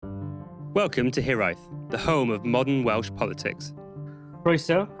Welcome to Hiraeth, the home of modern Welsh politics.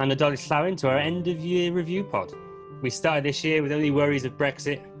 Croeso and Nadolig Llawen to our end-of-year review pod. We started this year with only worries of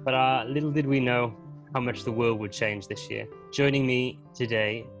Brexit, but little did we know how much the world would change this year. Joining me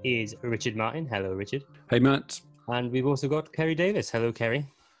today is Richard Martin. Hello, Richard. Hey, Matt. And we've also got Kerry Davis. Hello, Kerry.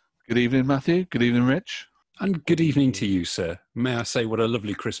 Good evening, Matthew. Good evening, Rich. And good evening to you, sir. May I say what a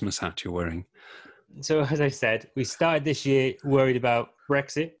lovely Christmas hat you're wearing? So, as I said, we started this year worried about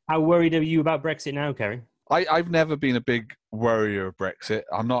Brexit. How worried are you about Brexit now, Kerry? I've never been a big worrier of Brexit.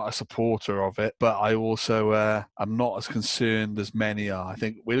 I'm not a supporter of it, but I also am not as concerned as many are. I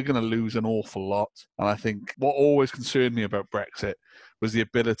think we're going to lose an awful lot. And I think what always concerned me about Brexit was the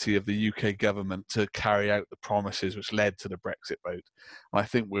ability of the UK government to carry out the promises which led to the Brexit vote. And I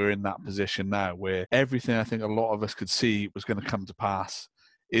think we're in that position now where everything I think a lot of us could see was going to come to pass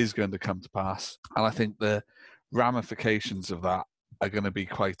is going to come to pass. And I think the ramifications of that are going to be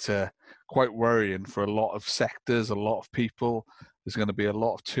quite worrying for a lot of sectors, a lot of people. There's going to be a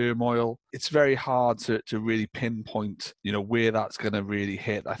lot of turmoil. It's very hard to really pinpoint, where that's going to really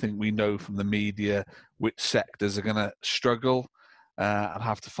hit. I think we know from the media which sectors are going to struggle and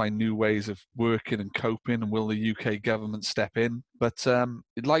have to find new ways of working and coping. And will the UK government step in? But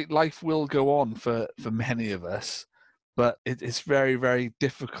life will go on for many of us. But it's very, very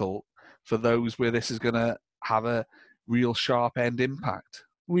difficult for those where this is going to have a real sharp end impact.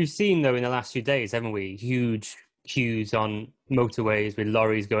 We've seen, though, in the last few days, haven't we, huge queues on motorways with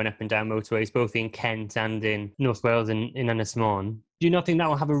lorries going up and down motorways, both in Kent and in North Wales and in Ynys Môn. Do you not think that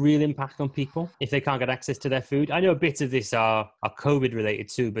will have a real impact on people if they can't get access to their food? I know bits of this are COVID related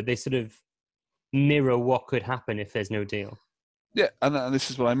too, but they sort of mirror what could happen if there's no deal. Yeah, and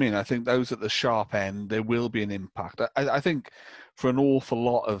this is what I mean. I think those at the sharp end, there will be an impact. I think for an awful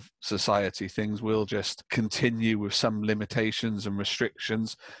lot of society, things will just continue with some limitations and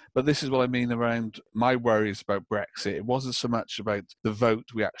restrictions. But this is what I mean around my worries about Brexit. It wasn't so much about the vote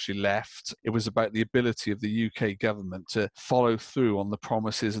we actually left. It was about the ability of the UK government to follow through on the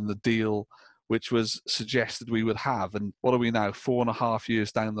promises and the deal which was suggested we would have. And what are we now, 4.5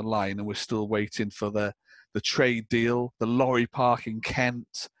 years down the line, and we're still waiting for the trade deal, the lorry park in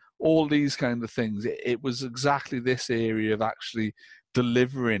Kent, all these kind of things. It was exactly this area of actually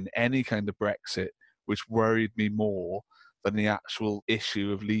delivering any kind of Brexit which worried me more than the actual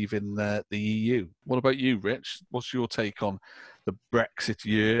issue of leaving the EU. What about you, Rich? What's your take on the Brexit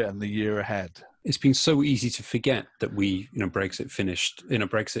year and the year ahead? It's been so easy to forget that Brexit finished.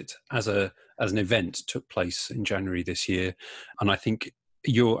 Brexit as an event took place in January this year, and I think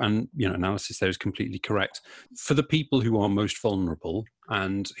your analysis there is completely correct. For the people who are most vulnerable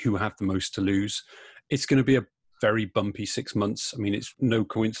and who have the most to lose, it's going to be a very bumpy 6 months. I mean, it's no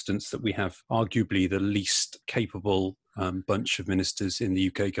coincidence that we have arguably the least capable bunch of ministers in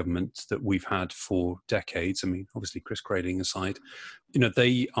the UK government that we've had for decades. I mean, obviously Chris Grayling aside,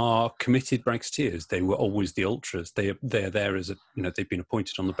 they are committed Brexiteers. They were always the ultras. They're there as they've been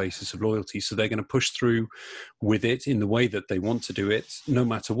appointed on the basis of loyalty. So they're going to push through with it in the way that they want to do it, no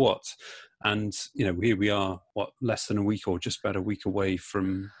matter what. And, here we are, less than a week or just about a week away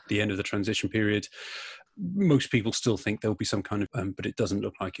from the end of the transition period. Most people still think there'll be some kind of, but it doesn't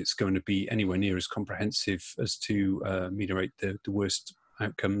look like it's going to be anywhere near as comprehensive as to ameliorate the worst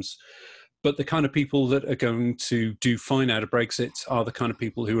outcomes. But the kind of people that are going to do fine out of Brexit are the kind of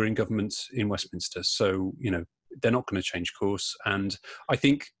people who are in government in Westminster. So, they're not going to change course. And I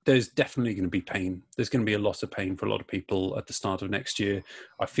think there's definitely going to be pain. There's going to be a lot of pain for a lot of people at the start of next year.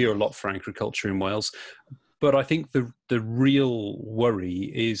 I fear a lot for agriculture in Wales. But I think the real worry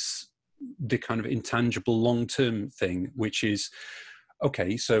is the kind of intangible long-term thing, which is,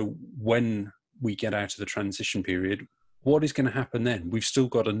 okay, so when we get out of the transition period, what is going to happen then? We've still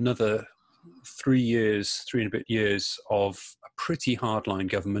got another 3 and a bit years of a pretty hardline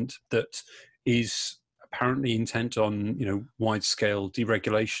government that is apparently intent on, wide-scale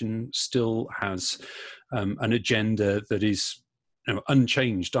deregulation, still has an agenda that is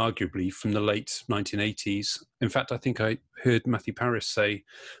unchanged, arguably, from the late 1980s. In fact, I think I heard Matthew Parris say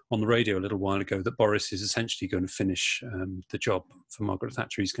on the radio a little while ago that Boris is essentially going to finish the job for Margaret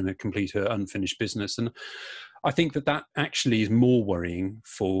Thatcher. He's going to complete her unfinished business. And I think that actually is more worrying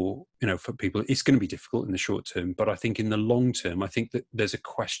for people. It's going to be difficult in the short term, but I think in the long term, I think that there's a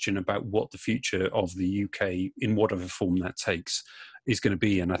question about what the future of the UK, in whatever form that takes, is going to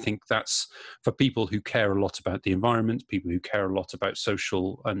be. And I think that's for people who care a lot about the environment, people who care a lot about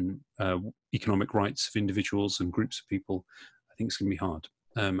social and economic rights of individuals and groups of people. I think it's going to be hard.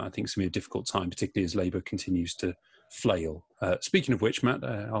 I think it's going to be a difficult time, particularly as Labour continues to flail. Speaking of which, Matt,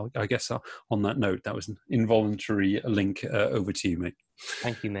 I guess on that note, that was an involuntary link over to you, mate.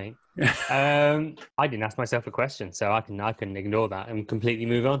 Thank you, mate. I didn't ask myself a question, so I can ignore that and completely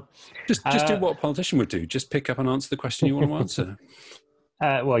move on. Just do what a politician would do. Just pick up and answer the question you want to answer.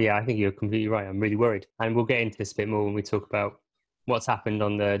 Well, yeah, I think you're completely right. I'm really worried. And we'll get into this a bit more when we talk about what's happened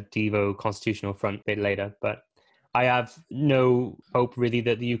on the Devo constitutional front a bit later. But I have no hope, really,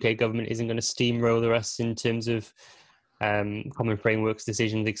 that the UK government isn't going to steamroller us in terms of common frameworks,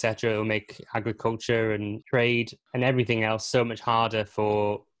 decisions, etc. It will make agriculture and trade and everything else so much harder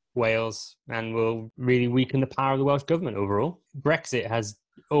for Wales and will really weaken the power of the Welsh government overall. Brexit has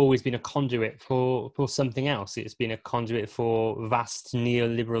always been a conduit for something else. It's been a conduit for vast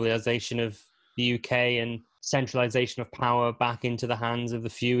neoliberalisation of the UK and centralisation of power back into the hands of the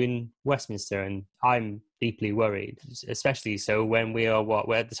few in Westminster. And I'm deeply worried, especially so when we're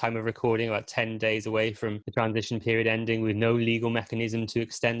at the time of recording about 10 days away from the transition period ending with no legal mechanism to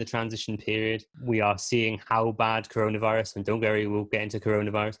extend the transition period. We are seeing how bad coronavirus, and don't worry, we'll get into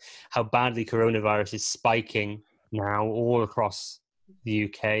coronavirus, how badly coronavirus is spiking now all across the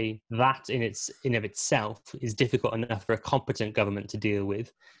UK. That in of itself is difficult enough for a competent government to deal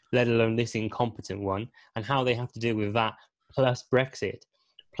with, let alone this incompetent one, and how they have to deal with that, plus Brexit.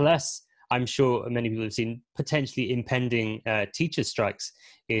 Plus, I'm sure many people have seen potentially impending teacher strikes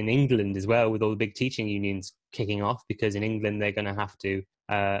in England as well, with all the big teaching unions kicking off, because in England they're going to have to,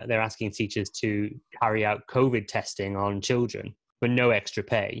 they're asking teachers to carry out COVID testing on children for no extra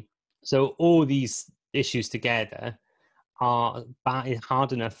pay. So all these issues together are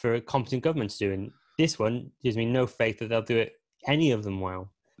hard enough for a competent government to do. And this one gives me no faith that they'll do it, any of them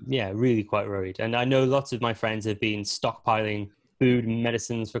well. Yeah, really quite worried. And I know lots of my friends have been stockpiling food and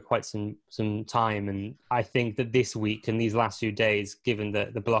medicines for quite some time. And I think that this week and these last few days, given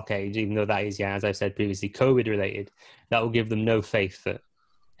the blockade, even though that is, yeah, as I've said previously, COVID related, that will give them no faith that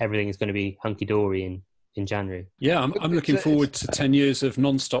everything is going to be hunky-dory in January. Yeah, I'm looking forward to 10 years of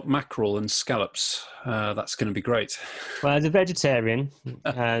non-stop mackerel and scallops. That's going to be great. Well, as a vegetarian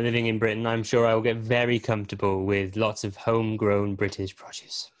living in Britain, I'm sure I will get very comfortable with lots of homegrown British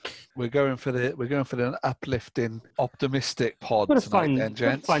produce. We're going for the uplifting, optimistic pod Got to tonight, then,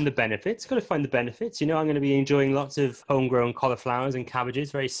 gents. find the benefits. Got to find the benefits. You know, I'm going to be enjoying lots of homegrown cauliflowers and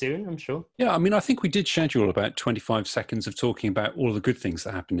cabbages very soon, I'm sure. Yeah, I mean, I think we did schedule about 25 seconds of talking about all of the good things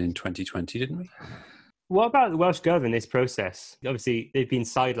that happened in 2020, didn't we? What about the Welsh Gov in this process? Obviously, they've been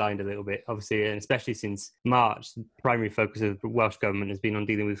sidelined a little bit, obviously, and especially since March, the primary focus of the Welsh Government has been on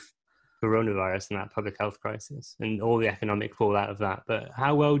dealing with coronavirus and that public health crisis and all the economic fallout of that. But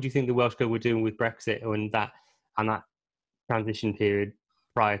how well do you think the Welsh Gov were doing with Brexit and that transition period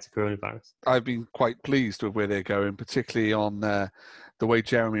prior to coronavirus? I've been quite pleased with where they're going, particularly on the way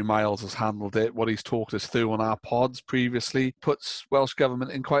Jeremy Miles has handled it. What he's talked us through on our pods previously puts Welsh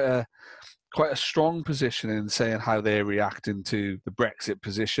Government in quite a strong position in saying how they're reacting to the Brexit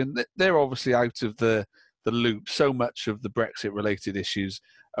position. They're obviously out of the loop. So much of the Brexit-related issues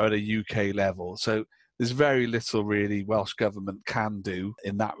are at a UK level. So there's very little really Welsh Government can do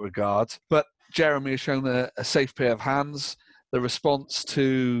in that regard. But Jeremy has shown a safe pair of hands. The response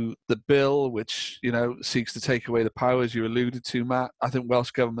to the bill, which, you know, seeks to take away the powers you alluded to, Matt, I think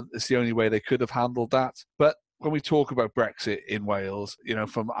Welsh Government is the only way they could have handled that. But when we talk about Brexit in Wales, you know,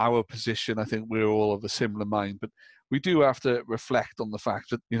 from our position, I think we're all of a similar mind. But we do have to reflect on the fact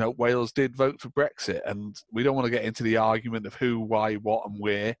that, you know, Wales did vote for Brexit, and we don't want to get into the argument of who, why, what, and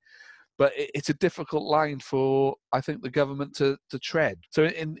where. But it's a difficult line for, I think, the government to tread. So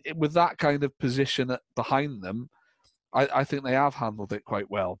with that kind of position behind them, I think they have handled it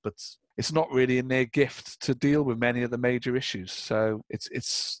quite well. But it's not really in their gift to deal with many of the major issues. So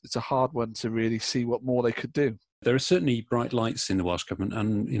it's a hard one to really see what more they could do. There are certainly bright lights in the Welsh Government.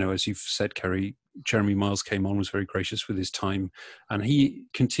 And, you know, as you've said, Kerry, Jeremy Miles came on, was very gracious with his time. And he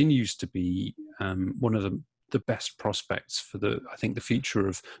continues to be one of the best prospects for I think the future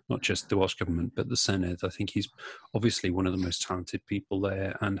of not just the Welsh Government, but the Senedd. I think he's obviously one of the most talented people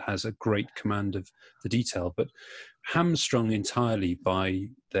there and has a great command of the detail, but hamstrung entirely by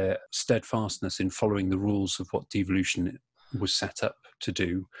their steadfastness in following the rules of what devolution was set up to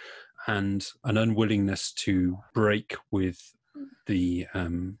do, and an unwillingness to break with the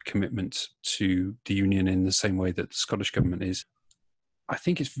commitment to the Union in the same way that the Scottish Government is. I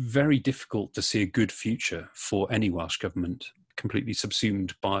think it's very difficult to see a good future for any Welsh Government completely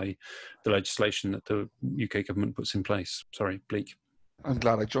subsumed by the legislation that the UK Government puts in place. Sorry, Bleak. I'm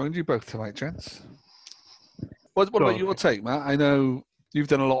glad I joined you both tonight, gents. What about your take, Matt? I know you've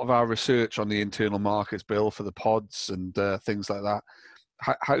done a lot of our research on the Internal Markets Bill for the pods and things like that.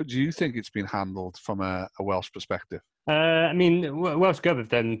 How do you think it's been handled from a Welsh perspective? I mean, Welsh Gov have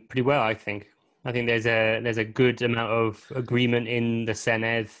done pretty well, I think. I think there's a good amount of agreement in the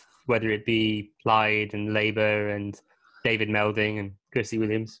Senedd, whether it be Plaid and Labour and David Melding and Kirsty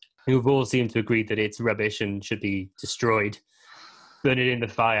Williams, who've all seemed to agree that it's rubbish and should be destroyed, burn it in the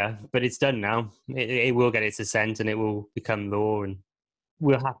fire. But it's done now. It will get its assent and it will become law, and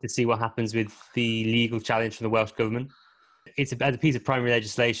we'll have to see what happens with the legal challenge from the Welsh Government. It's a piece of primary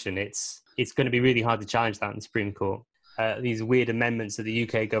legislation. It's going to be really hard to challenge that in the Supreme Court. These weird amendments that the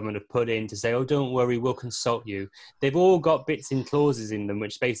UK government have put in to say, oh, don't worry, we'll consult you. They've all got bits and clauses in them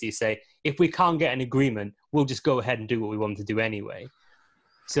which basically say, if we can't get an agreement, we'll just go ahead and do what we want to do anyway.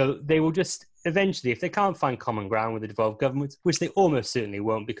 So they will just eventually, if they can't find common ground with the devolved governments, which they almost certainly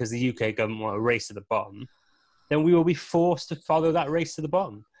won't because the UK government want a race to the bottom, then we will be forced to follow that race to the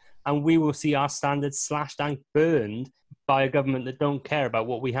bottom. And we will see our standards slashed and burned by a government that don't care about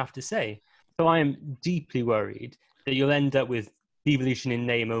what we have to say. So I am deeply worried that you'll end up with devolution in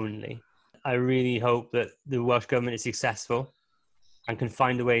name only. I really hope that the Welsh Government is successful and can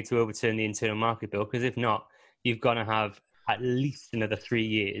find a way to overturn the Internal Market Bill, because if not, you've got to have at least another 3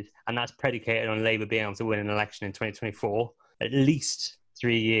 years, and that's predicated on Labour being able to win an election in 2024, at least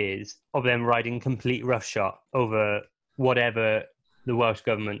 3 years of them riding complete roughshod over whatever the Welsh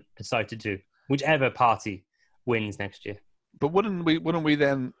Government decide to do, whichever party wins next year. But wouldn't we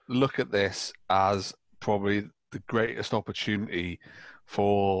then look at this as probably the greatest opportunity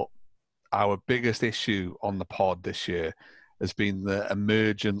for our biggest issue on the pod this year has been the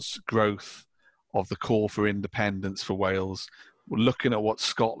emergence, growth of the call for independence for Wales. We're looking at what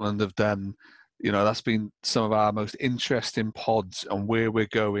Scotland have done. You know, that's been some of our most interesting pods on where we're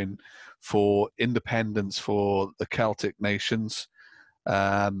going for independence for the Celtic nations.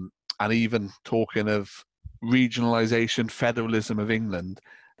 And even talking of regionalisation, federalism of England.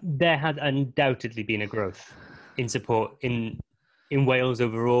 There had undoubtedly been a growth in support in Wales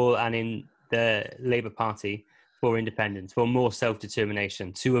overall and in the Labour Party for independence, for more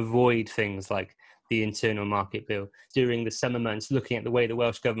self-determination, to avoid things like the Internal Market Bill. During the summer months, looking at the way the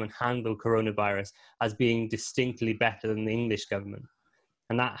Welsh Government handled coronavirus as being distinctly better than the English government.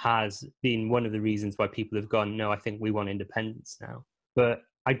 And that has been one of the reasons why people have gone, no, I think we want independence now. But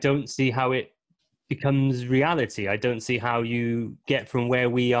I don't see how it becomes reality. I don't see how you get from where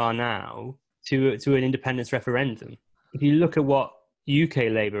we are now to an independence referendum. If you look at what UK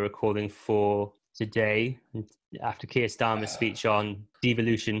Labour are calling for today, after Keir Starmer's speech on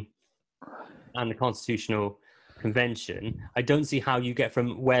devolution and the Constitutional Convention, I don't see how you get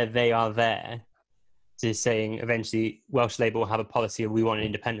from where they are there to saying eventually Welsh Labour will have a policy of we want an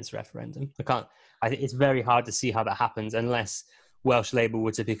independence referendum. I think it's very hard to see how that happens unless Welsh Labour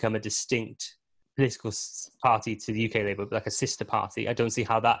were to become a distinct political party to the UK Labour, like a sister party. I don't see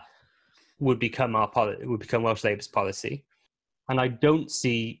how that would become Welsh Labour's policy. And I don't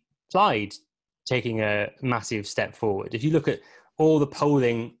see Plaid taking a massive step forward. If you look at all the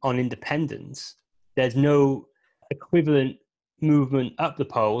polling on independence, there's no equivalent movement up the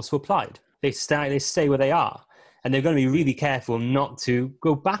polls for Plaid. They stay where they are. And they're going to be really careful not to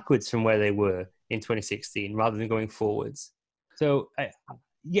go backwards from where they were in 2016 rather than going forwards. So,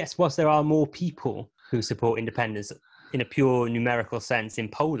 yes, whilst there are more people who support independence in a pure numerical sense in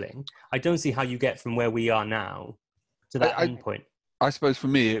polling, I don't see how you get from where we are now to that endpoint. I suppose for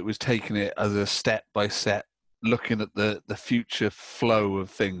me, it was taking it as a step-by-step, looking at the future flow of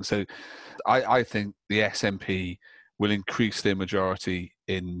things. So I think the SNP will increase their majority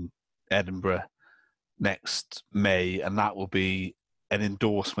in Edinburgh next May, and that will be an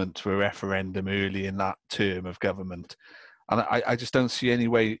endorsement to a referendum early in that term of government. And I just don't see any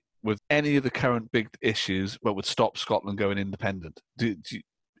way with any of the current big issues that would stop Scotland going independent. Do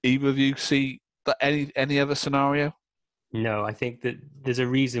either of you see that any other scenario? No, I think that there's a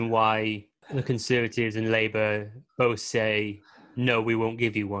reason why the Conservatives and Labour both say, no, we won't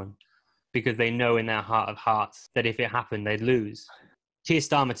give you one. Because they know in their heart of hearts that if it happened, they'd lose. Keir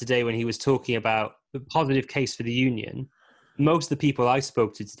Starmer today, when he was talking about the positive case for the union, most of the people I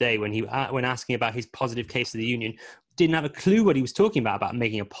spoke to today when asking about his positive case for the union didn't have a clue what he was talking about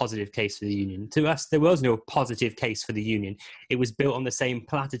making a positive case for the union. To us, there was no positive case for the union. It was built on the same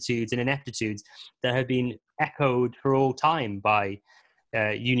platitudes and ineptitudes that have been echoed for all time by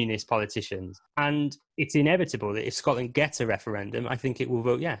unionist politicians. And it's inevitable that if Scotland gets a referendum, I think it will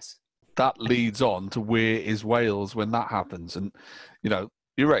vote yes. That leads on to where is Wales when that happens. And, you know,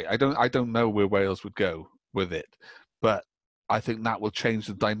 you're right. I don't know where Wales would go with it, but I think that will change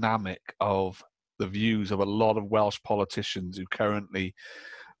the dynamic of the views of a lot of Welsh politicians who currently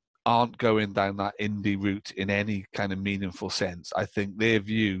aren't going down that indie route in any kind of meaningful sense. I think their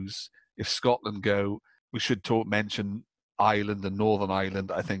views, if Scotland go, we should mention Ireland and Northern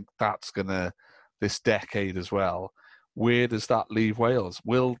Ireland. I think that's going to this decade as well, where does that leave Wales?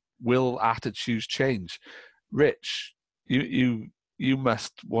 Will attitudes change? Rich, you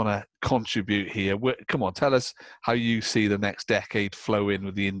must want to contribute here. Come on, tell us how you see the next decade flow in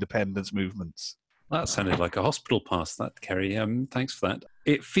with the independence movements. That sounded like a hospital pass, that, Kerry. Thanks for that.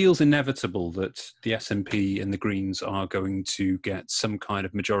 It feels inevitable that the SNP and the Greens are going to get some kind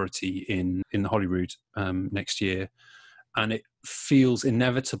of majority in the Holyrood next year. And it feels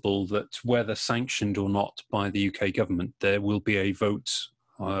inevitable that whether sanctioned or not by the UK government, there will be a vote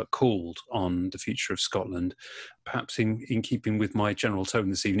called on the future of Scotland. Perhaps in keeping with my general tone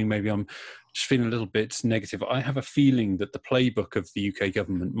this evening, maybe I'm just feeling a little bit negative. I have a feeling that the playbook of the UK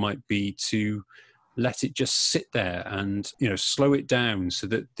government might be to let it just sit there and, you know, slow it down so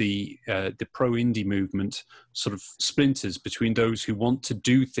that the pro-Indy movement sort of splinters between those who want to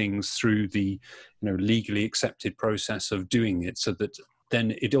do things through the, you know, legally accepted process of doing it, so that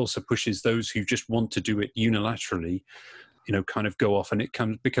then it also pushes those who just want to do it unilaterally, you know, kind of go off, and it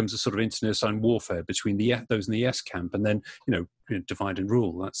becomes a sort of internecine warfare between those in the yes camp, and then, you know, divide and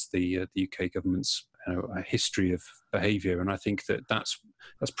rule. That's the UK government's a history of behaviour, and I think that's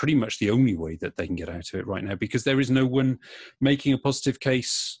pretty much the only way that they can get out of it right now, because there is no one making a positive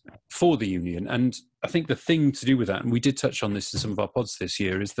case for the union. And I think the thing to do with that, and we did touch on this in some of our pods this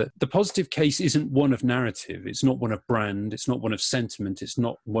year, is that the positive case isn't one of narrative, it's not one of brand, it's not one of sentiment, it's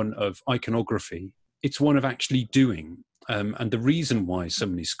not one of iconography, it's one of actually doing. And the reason why so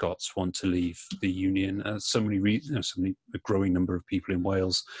many Scots want to leave the union, so many a growing number of people in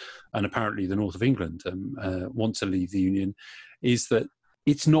Wales and apparently the north of England want to leave the union, is that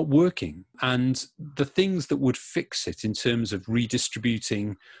it's not working. And the things that would fix it in terms of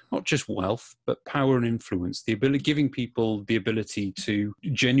redistributing not just wealth, but power and influence, giving people the ability to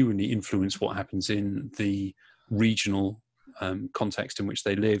genuinely influence what happens in the regional context in which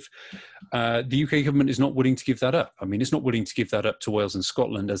they live, the UK government is not willing to give that up. I mean, it's not willing to give that up to Wales and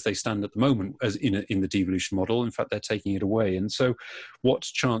Scotland as they stand at the moment, as in the devolution model. In fact, they're taking it away. And so what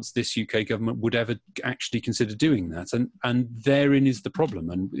chance this UK government would ever actually consider doing that? And therein is the problem.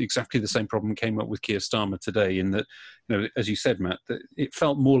 And exactly the same problem came up with Keir Starmer today, in that, you know, as you said, Matt, that it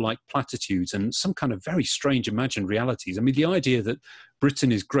felt more like platitudes and some kind of very strange imagined realities. I mean, the idea that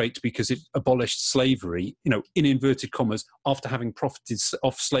Britain is great because it abolished slavery, you know, in inverted commas, after having profited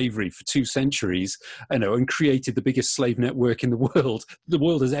off slavery for 2 centuries, you know, and created the biggest slave network in the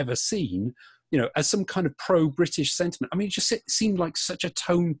world has ever seen, you know, as some kind of pro-British sentiment. I mean, it just seemed like such a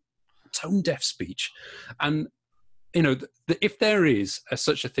tone-deaf speech. And, you know, if there is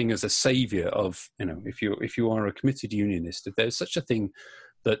such a thing as a saviour of, you know, if you are a committed unionist, if there's such a thing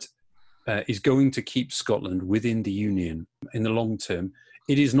that is going to keep Scotland within the union in the long term,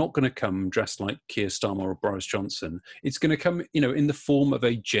 it is not going to come dressed like Keir Starmer or Boris Johnson. It's going to come, you know, in the form of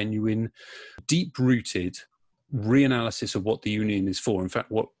a genuine, deep-rooted reanalysis of what the union is for. In fact,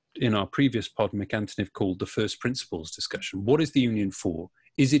 what in our previous pod, Mick Antonev called the first principles discussion. What is the union for?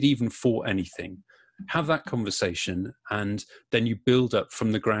 Is it even for anything? Have that conversation, and then you build up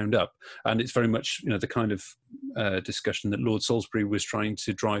from the ground up. And it's very much, you know, the kind of discussion that Lord Salisbury was trying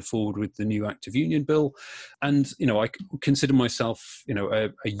to drive forward with the new Act of Union bill. And, you know, I consider myself, you know,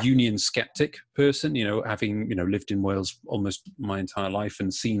 a union skeptic person, you know, having, you know, lived in Wales almost my entire life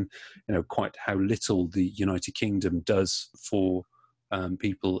and seen, you know, quite how little the United Kingdom does for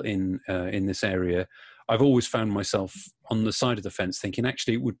people in this area. I've always found myself on the side of the fence thinking,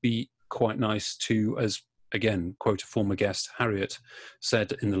 actually, it would be quite nice to, as again, quote a former guest, Harriet,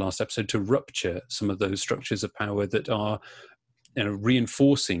 said in the last episode, to rupture some of those structures of power that are, you know,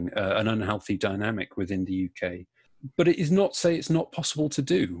 reinforcing an unhealthy dynamic within the UK. But it is not say it's not possible to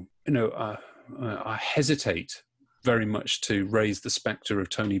do. You know, I hesitate very much to raise the spectre of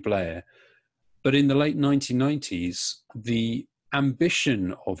Tony Blair. But in the late 1990s, the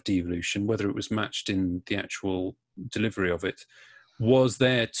ambition of devolution, whether it was matched in the actual delivery of it, was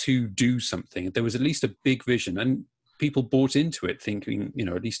there to do something. There was at least a big vision, and people bought into it thinking, you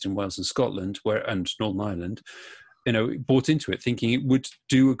know, at least in Wales and Scotland and Northern Ireland, you know, bought into it thinking it would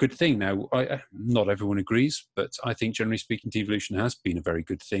do a good thing. Now, not everyone agrees, but I think generally speaking, devolution has been a very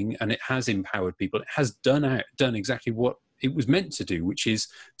good thing, and it has empowered people. It has done exactly what it was meant to do, which is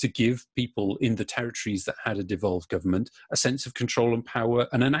to give people in the territories that had a devolved government a sense of control and power,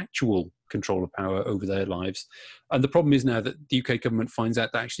 and an actual control of power over their lives. And the problem is now that the UK government finds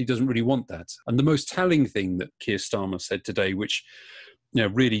out that actually doesn't really want that. And the most telling thing that Keir Starmer said today, which, you know,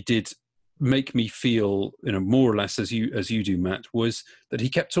 really did make me feel, you know, more or less as you do, Matt, was that he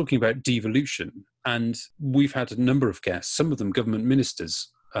kept talking about devolution. And we've had a number of guests, some of them government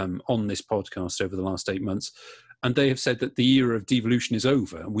ministers, on this podcast over the last 8 months, And they have said that the era of devolution is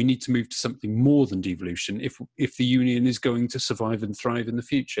over, and we need to move to something more than devolution if the union is going to survive and thrive in the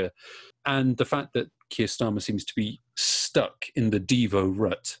future. And the fact that Keir Starmer seems to be stuck in the Devo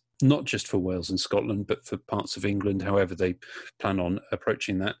rut, not just for Wales and Scotland, but for parts of England, however they plan on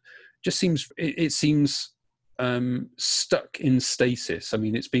approaching that, just seems stuck in stasis. I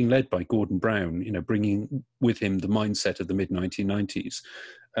mean, it's being led by Gordon Brown, bringing with him the mindset of the mid-1990s.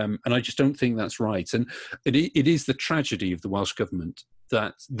 And I just don't think that's right. And it is the tragedy of the Welsh Government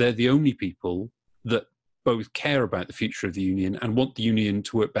that they're the only people that both care about the future of the union and want the union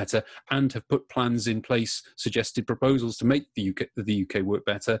to work better, and have put plans in place, suggested proposals to make the UK work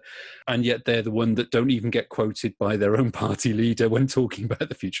better, and yet they're the one that don't even get quoted by their own party leader when talking about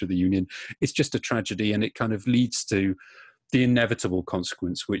the future of the union. It's just a tragedy, and it kind of leads to the inevitable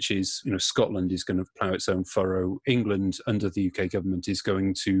consequence, which is, Scotland is going to plough its own furrow, England under the UK government is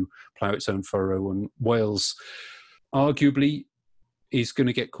going to plough its own furrow, and Wales arguably is going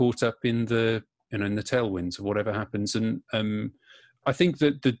to get caught up in the in the tailwinds of whatever happens. And I think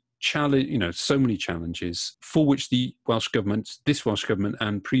that the challenge, so many challenges for which the Welsh Government, this Welsh Government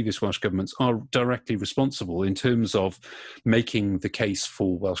and previous Welsh governments are directly responsible in terms of making the case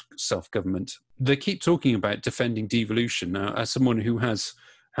for Welsh self-government. They keep talking about defending devolution. Now, as someone who has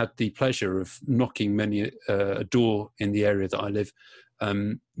had the pleasure of knocking many a door in the area that I live,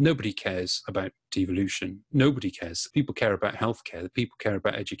 nobody cares about devolution. Nobody cares. People care about healthcare. People care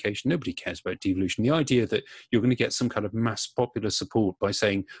about education. Nobody cares about devolution. The idea that you're going to get some kind of mass popular support by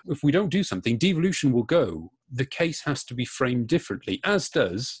saying, if we don't do something, devolution will go. The case has to be framed differently, as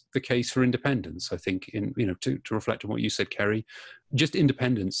does the case for independence. I think, to reflect on what you said, Kerry, just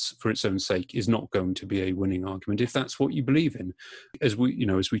independence for its own sake is not going to be a winning argument if that's what you believe in. As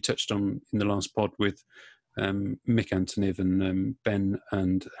we touched on in the last pod with Mick Antoniv and Ben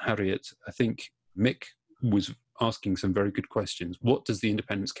and Harriet, I think Mick was asking some very good questions. What does the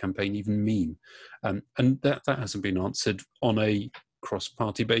independence campaign even mean? And that hasn't been answered on a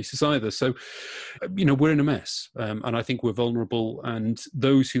cross-party basis either. So, we're in a mess. And I think we're vulnerable. And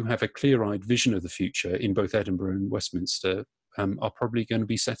those who have a clear-eyed vision of the future in both Edinburgh and Westminster are probably going to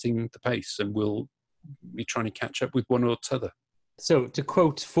be setting the pace, and will be trying to catch up with one or t'other. So, to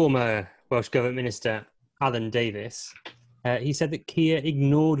quote former Welsh Government Minister Alan Davies, he said that Keir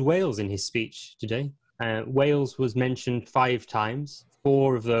ignored Wales in his speech today. Wales was mentioned 5 times,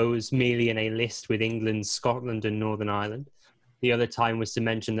 4 of those merely in a list with England, Scotland and Northern Ireland. The other time was to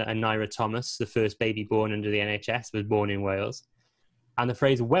mention that Anira Thomas, the first baby born under the NHS, was born in Wales. And the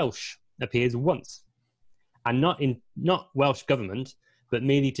phrase Welsh appears once. And not Welsh government, but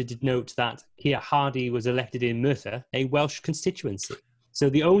merely to denote that Keir Hardie was elected in Merthyr, a Welsh constituency. So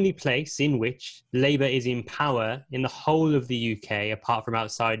the only place in which Labour is in power in the whole of the UK, apart from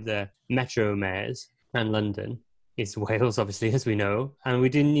outside the metro mayors and London, is Wales, obviously, as we know, and we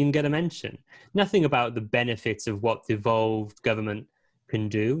didn't even get a mention. Nothing about the benefits of what devolved government can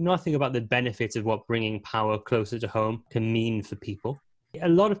do, nothing about the benefits of what bringing power closer to home can mean for people. A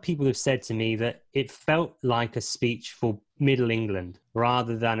lot of people have said to me that it felt like a speech for Middle England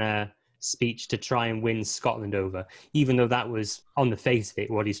rather than a speech to try and win Scotland over, even though that was, on the face of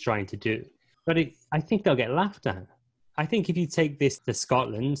it, what he's trying to do. But I think they'll get laughed at. I think if you take this to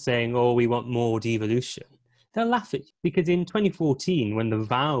Scotland saying, we want more devolution, they'll laugh at you. Because in 2014, when the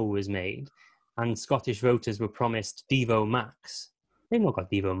vow was made and Scottish voters were promised Devo Max, they've not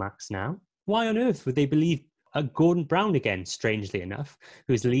got Devo Max now. Why on earth would they believe Gordon Brown again, strangely enough,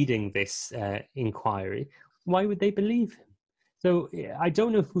 who's leading this inquiry? Why would they believe him? So I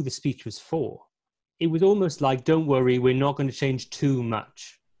don't know who the speech was for. It was almost like, don't worry, we're not going to change too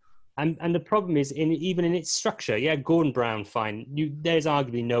much. And the problem is, even in its structure, Gordon Brown, fine. There's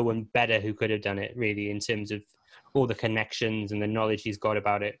arguably no one better who could have done it, really, in terms of all the connections and the knowledge he's got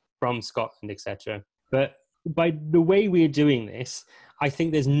about it from Scotland, etc. But by the way we're doing this, I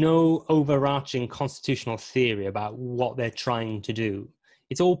think there's no overarching constitutional theory about what they're trying to do.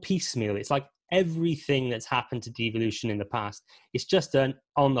 It's all piecemeal. It's like everything that's happened to devolution in the past, it's just done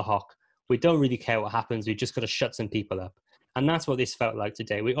on the hawk. We don't really care what happens. We've just got to shut some people up. And that's what this felt like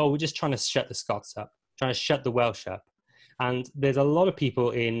today. We're just trying to shut the Scots up, trying to shut the Welsh up. And there's a lot of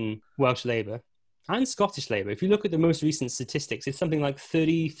people in Welsh Labour and Scottish Labour. If you look at the most recent statistics, it's something like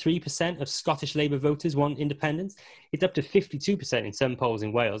 33% of Scottish Labour voters want independence. It's up to 52% in some polls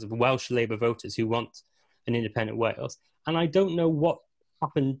in Wales of Welsh Labour voters who want an independent Wales. And I don't know what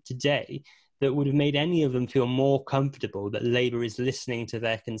happened today that would have made any of them feel more comfortable that Labour is listening to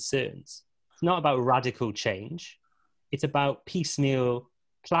their concerns. It's not about radical change. It's about piecemeal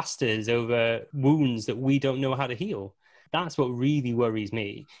plasters over wounds that we don't know how to heal. That's what really worries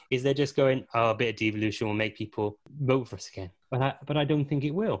me, is they're just going, oh, a bit of devolution will make people vote for us again. But I don't think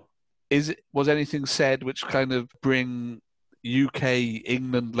it will. Was anything said which kind of bring UK,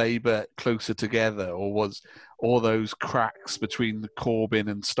 England, Labour closer together, or was all those cracks between Corbyn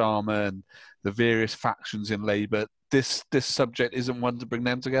and Starmer and the various factions in Labour, this subject isn't one to bring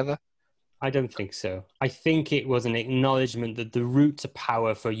them together? I don't think so. I think it was an acknowledgement that the route to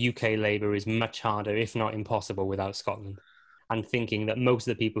power for UK Labour is much harder, if not impossible, without Scotland. And thinking that most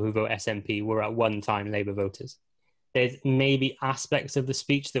of the people who vote SNP were at one time Labour voters. There's maybe aspects of the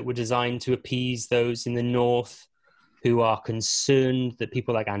speech that were designed to appease those in the north who are concerned that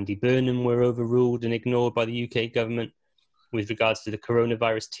people like Andy Burnham were overruled and ignored by the UK government with regards to the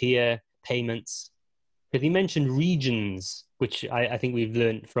coronavirus tier payments. Because he mentioned regions, which I think we've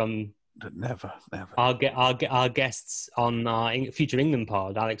learned from Never. Our guests on our Future England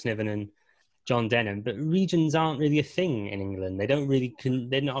pod, Alex Niven and John Denham. But regions aren't really a thing in England. They don't really.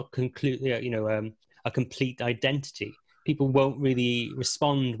 They're not a complete identity. People won't really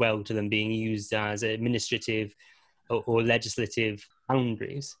respond well to them being used as administrative or legislative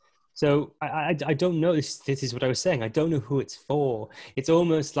boundaries. So I don't know. This is what I was saying. I don't know who it's for. It's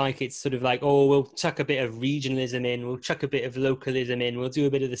almost like it's sort of like, oh, we'll chuck a bit of regionalism in. We'll chuck a bit of localism in. We'll do a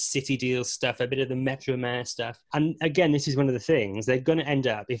bit of the city deal stuff, a bit of the Metro Mayor stuff. And again, this is one of the things. They're going to end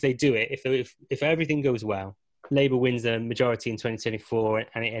up, if they do it, if everything goes well, Labour wins the majority in 2024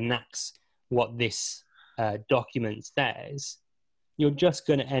 and it enacts what this document says, you're just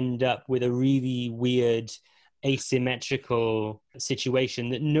going to end up with a really weird asymmetrical situation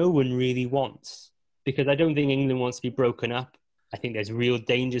that no one really wants, because I don't think England wants to be broken up. I think there's real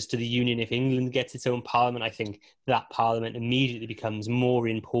dangers to the union if England gets its own parliament. I think that parliament immediately becomes more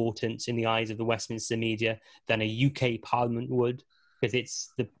important in the eyes of the Westminster media than a UK parliament would, because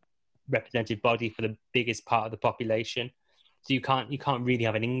it's the representative body for the biggest part of the population. So you can't really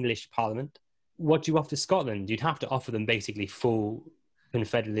have an English parliament. What do you offer Scotland? You'd have to offer them basically full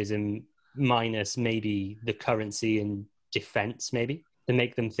confederalism minus maybe the currency and defence, maybe, to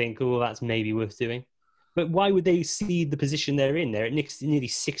make them think, oh, that's maybe worth doing. But why would they cede the position they're in? They're at nearly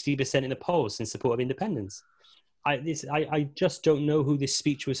 60% in the polls in support of independence. I just don't know who this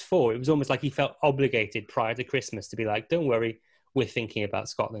speech was for. It was almost like he felt obligated prior to Christmas to be like, don't worry, we're thinking about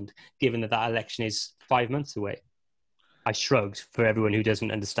Scotland, given that election is 5 months away. I shrugged for everyone who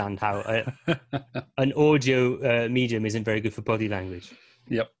doesn't understand how an audio medium isn't very good for body language.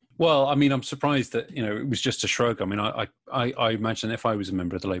 Yep. Well, I mean, I'm surprised that, it was just a shrug. I mean, I imagine if I was a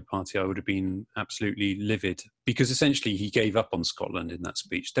member of the Labour Party, I would have been absolutely livid, because essentially he gave up on Scotland in that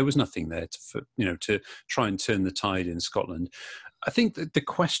speech. There was nothing there to try and turn the tide in Scotland. I think that the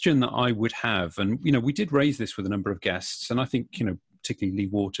question that I would have, and, we did raise this with a number of guests, and I think, particularly Lee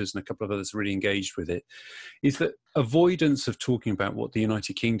Waters and a couple of others really engaged with it, is that avoidance of talking about what the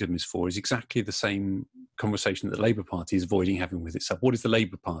United Kingdom is for is exactly the same conversation that the Labour Party is avoiding having with itself. What is the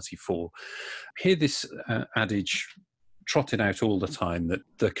Labour Party for? I hear this adage trotted out all the time, that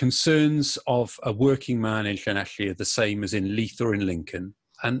the concerns of a working man in Llanelli are the same as in Leith or in Lincoln.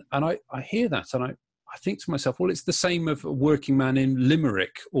 And I hear that, and I think to myself, well, it's the same of a working man in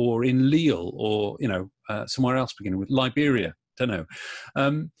Limerick or in Lille or, somewhere else beginning with Liberia. Don't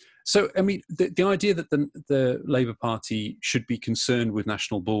know. So, I mean, the idea that the Labour Party should be concerned with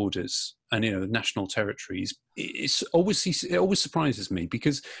national borders and, national territories, it always surprises me,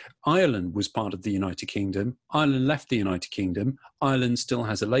 because Ireland was part of the United Kingdom. Ireland left the United Kingdom. Ireland still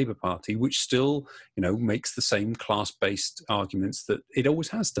has a Labour Party, which still, makes the same class-based arguments that it always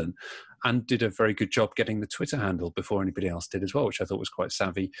has done, and did a very good job getting the Twitter handle before anybody else did as well, which I thought was quite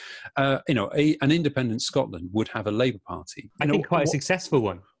savvy. An independent Scotland would have a Labour Party. I think quite a successful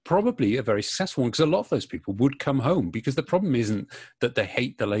one. Probably a very successful one, because a lot of those people would come home, because the problem isn't that they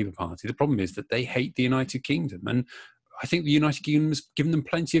hate the Labour Party. The problem is that they hate the United Kingdom. And I think the United Kingdom has given them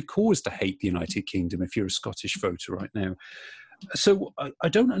plenty of cause to hate the United Kingdom if you're a Scottish voter right now. So I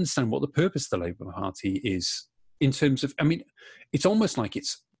don't understand what the purpose of the Labour Party is in terms of, I mean, it's almost like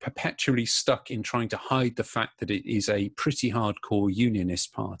it's perpetually stuck in trying to hide the fact that it is a pretty hardcore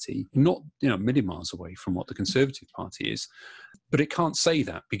unionist party, not a million miles away from what the Conservative Party is. But it can't say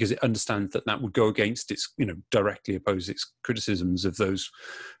that, because it understands that would go against its, directly oppose its criticisms of those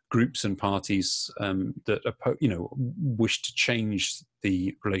groups and parties that wish to change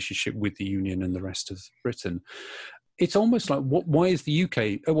the relationship with the union and the rest of Britain. It's almost like, why is the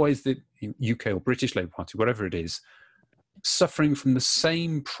UK or British Labour Party, whatever it is, suffering from the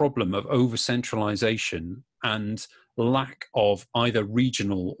same problem of over-centralisation and lack of either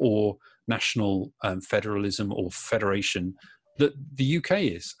regional or national federalism or federation that the UK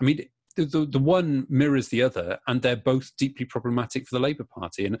is? I mean, the one mirrors the other, and they're both deeply problematic for the Labour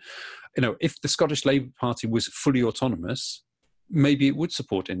Party. And if the Scottish Labour Party was fully autonomous, maybe it would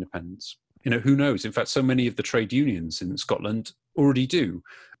support independence. Who knows? In fact, so many of the trade unions in Scotland already do.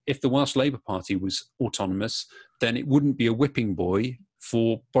 If the Welsh Labour Party was autonomous, then it wouldn't be a whipping boy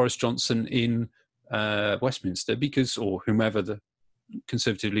for Boris Johnson in Westminster, or whomever the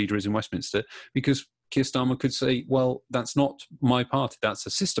Conservative leader is in Westminster, because Keir Starmer could say, well, that's not my party, that's a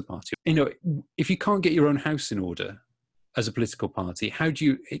sister party. If you can't get your own house in order as a political party, how do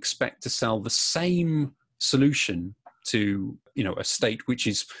you expect to sell the same solution to, a state which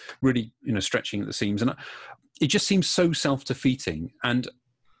is really, stretching at the seams? And it just seems so self-defeating. And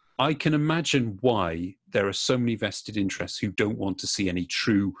I can imagine why there are so many vested interests who don't want to see any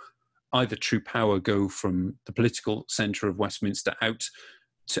either true power go from the political centre of Westminster out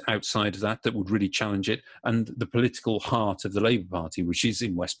to outside of that would really challenge it, and the political heart of the Labour Party, which is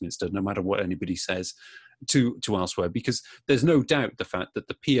in Westminster, no matter what anybody says, to elsewhere. Because there's no doubt the fact that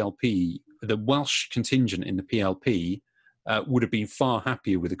the PLP, the Welsh contingent in the PLP, would have been far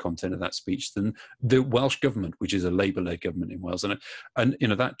happier with the content of that speech than the Welsh government, which is a Labour-led government in Wales. And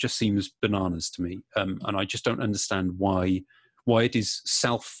that just seems bananas to me. And I just don't understand why it is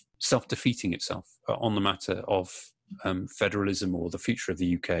self-defeating itself on the matter of federalism or the future of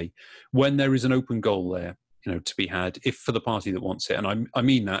the UK, when there is an open goal there, to be had, if for the party that wants it. And I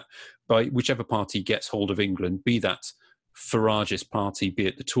mean that by whichever party gets hold of England, be that Farage's party, be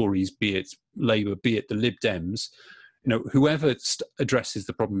it the Tories, be it Labour, be it the Lib Dems, whoever addresses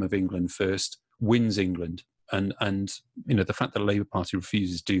the problem of England first wins England. And the fact that the Labour Party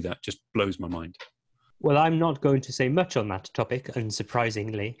refuses to do that just blows my mind. Well, I'm not going to say much on that topic,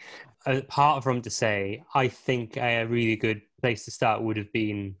 unsurprisingly. Apart from to say, I think a really good place to start would have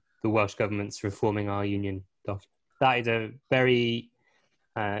been the Welsh Government's Reforming Our Union document. That is a very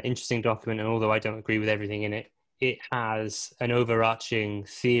interesting document, and although I don't agree with everything in it, it has an overarching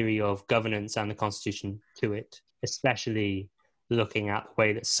theory of governance and the Constitution to it, especially looking at the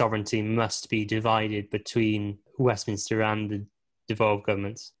way that sovereignty must be divided between Westminster and the devolved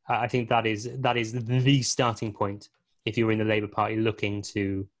governments. I think that is the starting point if you're in the Labour Party looking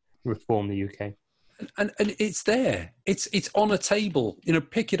to reform the UK. And it's there. It's on a table.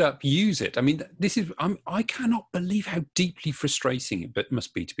 Pick it up, use it. I mean, I cannot believe how deeply frustrating it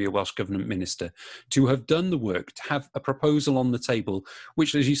must be to be a Welsh Government minister, to have done the work, to have a proposal on the table,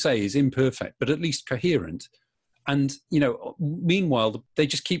 which, as you say, is imperfect, but at least coherent. And, meanwhile, they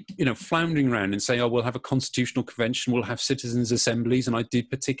just keep, floundering around and say, oh, we'll have a constitutional convention, we'll have citizens' assemblies. And I did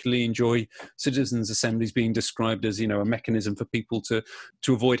particularly enjoy citizens' assemblies being described as, a mechanism for people to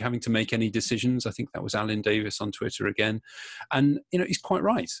avoid having to make any decisions. I think that was Alan Davis on Twitter again. And, he's quite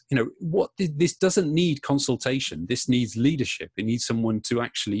right. This doesn't need consultation. This needs leadership. It needs someone to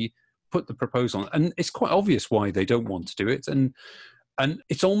actually put the proposal on. And it's quite obvious why they don't want to do it. And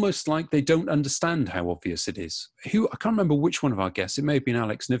it's almost like they don't understand how obvious it is. I can't remember which one of our guests, it may have been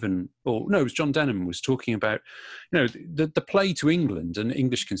Alex Niven, or no, it was John Denham, was talking about, the play to England and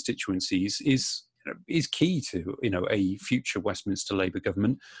English constituencies is key to, a future Westminster Labour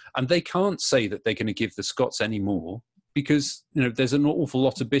government. And they can't say that they're going to give the Scots any more, because, there's an awful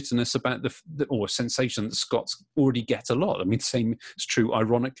lot of bitterness about or sensation that the Scots already get a lot. I mean, the same is true,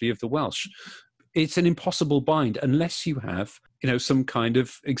 ironically, of the Welsh. It's an impossible bind unless you have, some kind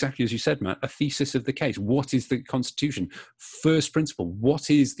of, exactly as you said, Matt, a thesis of the case. What is the Constitution? First principle,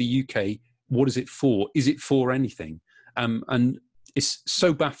 what is the UK? What is it for? Is it for anything? And it's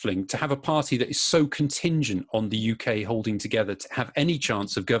so baffling to have a party that is so contingent on the UK holding together to have any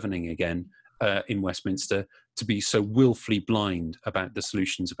chance of governing again in Westminster, to be so willfully blind about the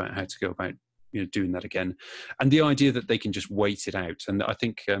solutions, about how to go about doing that again. And the idea that they can just wait it out. And I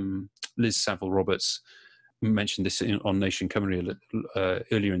think Liz Saville-Roberts mentioned this on Nation Cymru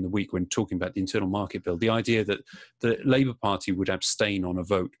earlier in the week when talking about the Internal Market Bill. The idea that the Labour Party would abstain on a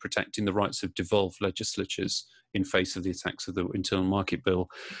vote protecting the rights of devolved legislatures in face of the attacks of the Internal Market Bill,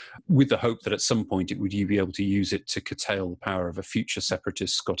 with the hope that at some point it would be able to use it to curtail the power of a future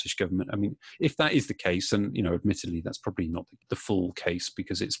separatist Scottish government. I mean, if that is the case, and admittedly that's probably not the full case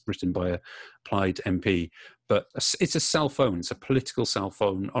because it's written by a Plaid MP, but it's a cell phone, it's a political cell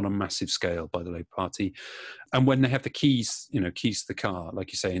phone on a massive scale by the Labour Party. And when they have the keys to the car,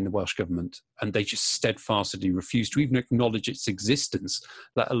 like you say, in the Welsh government, and they just steadfastly refuse to even acknowledge its existence,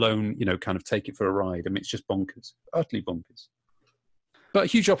 let alone, kind of take it for a ride. I mean, it's just bonkers, utterly bonkers. But a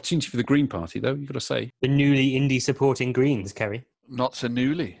huge opportunity for the Green Party, though, you've got to say. The newly indie supporting Greens, Kerry. Not so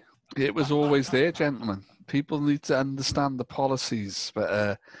newly. It was always there, gentlemen. People need to understand the policies that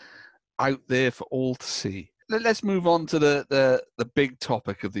are out there for all to see. let's move on to the big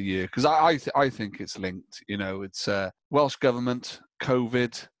topic of the year, because I think it's linked. You know, it's Welsh Government,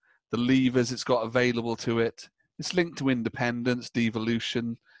 COVID, the levers it's got available to it. It's linked to independence,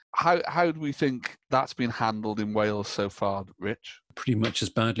 devolution. How do we think that's been handled in Wales so far, Rich? Pretty much as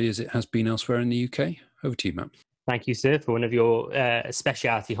badly as it has been elsewhere in the UK. Over to you, Matt. Thank you, sir, for one of your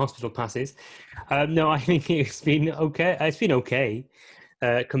specialty hospital passes. No, I think it's been okay. It's been okay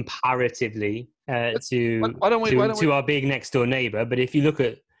comparatively to our big next door neighbour. But if you look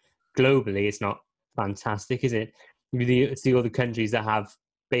at globally, it's not fantastic, is it? You see all the countries that have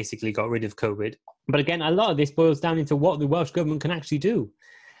basically got rid of COVID. But again, a lot of this boils down into what the Welsh Government can actually do.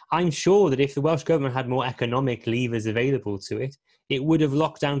 I'm sure that if the Welsh Government had more economic levers available to it, it would have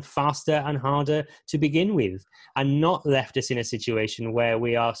locked down faster and harder to begin with, and not left us in a situation where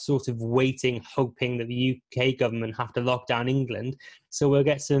we are sort of waiting, hoping that the UK government have to lock down England so we'll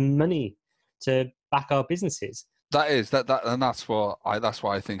get some money to back our businesses. And that's why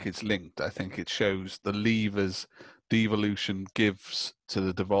I think it's linked. I think it shows the levers devolution gives to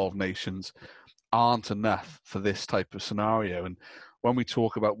the devolved nations aren't enough for this type of scenario. And when we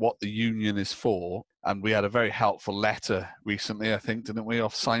talk about what the union is for, and we had a very helpful letter recently, I think, didn't we,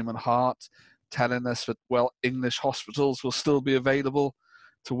 off Simon Hart, telling us that, well, English hospitals will still be available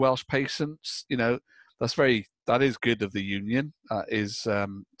to Welsh patients. You know, that is good of the union, is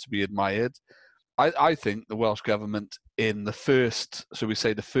to be admired. I think the Welsh Government in the first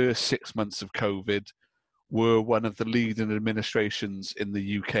 6 months of COVID were one of the leading administrations in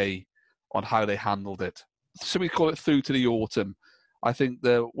the UK on how they handled it. So we call it through to the autumn. I think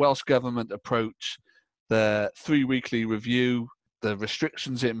the Welsh Government approach, the 3 weekly review, the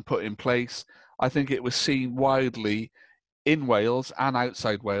restrictions it put in place, I think it was seen widely in Wales and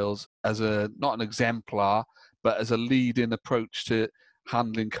outside Wales as not an exemplar, but as a leading approach to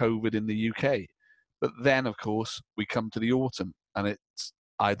handling COVID in the UK. But then, of course, we come to the autumn, and it's,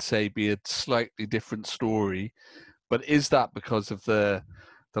 I'd say, be a slightly different story. But is that because of the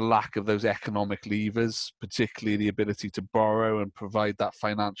lack of those economic levers, particularly the ability to borrow and provide that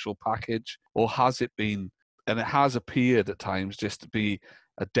financial package? Or has it been, and it has appeared at times, just to be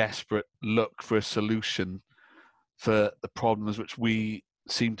a desperate look for a solution for the problems which we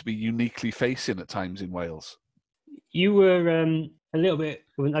seem to be uniquely facing at times in Wales? You were a little bit,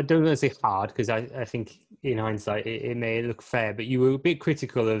 I don't want to say hard, because I think in hindsight it may look fair, but you were a bit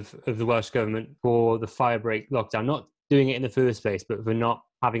critical of the Welsh Government for the firebreak lockdown, not doing it in the first place, but for not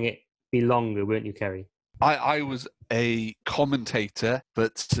having it be longer, weren't you, Kerry? I was a commentator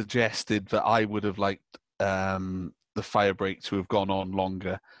that suggested that I would have liked the firebreak to have gone on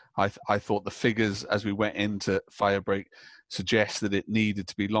longer. I thought the figures as we went into firebreak suggested it needed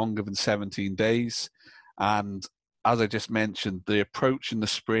to be longer than 17 days. And as I just mentioned, the approach in the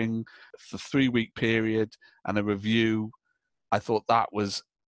spring, the 3-week period and a review, I thought that was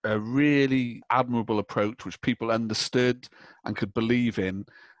a really admirable approach which people understood and could believe in.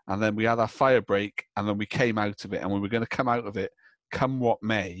 And then we had our firebreak, and then we came out of it, and we were going to come out of it come what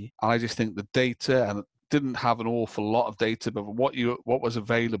may. And I just think the data, and it didn't have an awful lot of data, but what was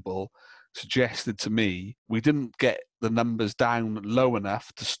available suggested to me we didn't get the numbers down low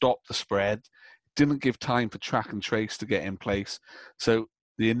enough to stop the spread, didn't give time for track and trace to get in place. So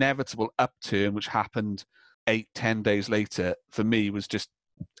the inevitable upturn, which happened 8-10 days later, for me was just,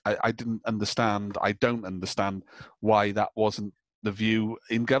 I don't understand why that wasn't the view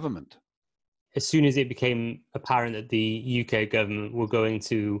in government. As soon as it became apparent that the UK government were going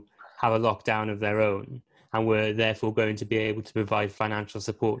to have a lockdown of their own and were therefore going to be able to provide financial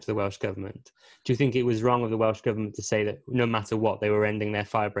support to the Welsh Government, do you think it was wrong of the Welsh Government to say that no matter what, they were ending their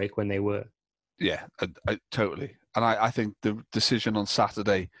firebreak when they were? Yeah, I totally. And I think the decision on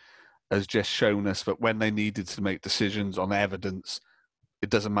Saturday has just shown us that when they needed to make decisions on evidence, it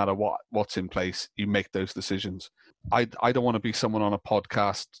doesn't matter what's in place, you make those decisions. I don't want to be someone on a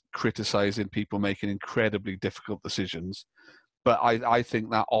podcast criticizing people making incredibly difficult decisions, but I think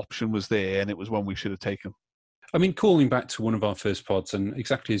that option was there, and it was one we should have taken. I mean, calling back to one of our first pods, and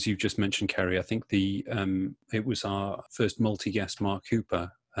exactly as you've just mentioned, Kerry, I think it was our first multi-guest, Mark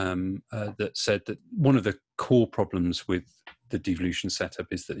Hooper, that said that one of the core problems with the devolution setup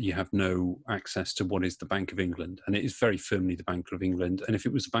is that you have no access to what is the Bank of England, and it is very firmly the Bank of England. And if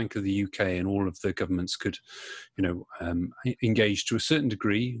it was the Bank of the UK and all of the governments could, engage to a certain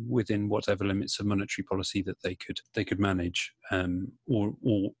degree within whatever limits of monetary policy that they could manage or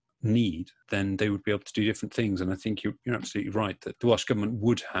need, then they would be able to do different things. And I think you're absolutely right that the Welsh Government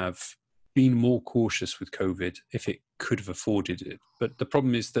would have been more cautious with COVID if it could have afforded it. But the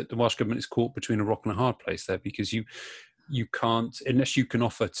problem is that the Welsh Government is caught between a rock and a hard place there, because you you can't, unless you can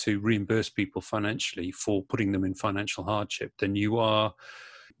offer to reimburse people financially for putting them in financial hardship, then you're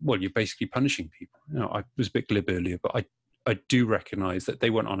basically punishing people. I was a bit glib earlier, but I do recognise that they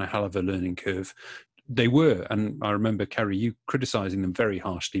went on a hell of a learning curve. They were, and I remember, Kerry, you criticising them very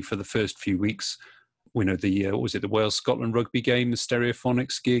harshly for the first few weeks. The Wales-Scotland rugby game, the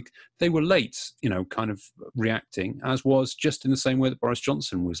Stereophonics gig. They were late, kind of reacting, as was just in the same way that Boris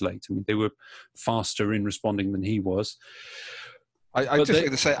Johnson was late. I mean, they were faster in responding than he was. I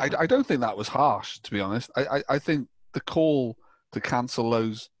don't think that was harsh, to be honest. I think the call to cancel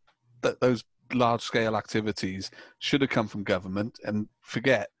those large-scale activities should have come from government. And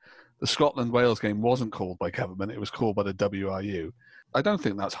forget, the Scotland-Wales game wasn't called by government. It was called by the WRU. I don't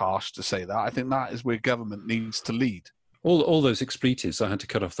think that's harsh to say that. I think that is where government needs to lead. All those expletives, I had to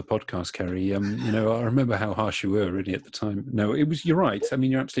cut off the podcast, Kerry. I remember how harsh you were really at the time. No, you're right. I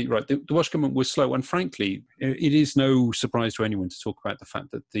mean, you're absolutely right. The Welsh government was slow. And frankly, it is no surprise to anyone to talk about the fact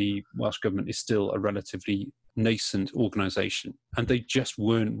that the Welsh government is still a relatively nascent organisation. And they just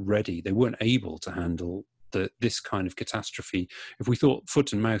weren't ready. They weren't able to handle this kind of catastrophe. If we thought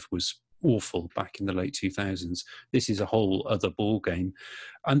foot and mouth was awful back in the late 2000s, this is a whole other ball game,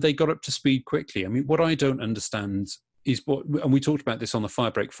 and they got up to speed quickly. I mean, what I don't understand is and we talked about this on the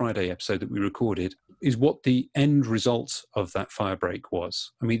Firebreak Friday episode that we recorded, is what the end result of that firebreak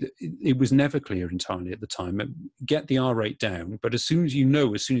was. I mean, it was never clear entirely at the time. Get the R rate down, but as soon as you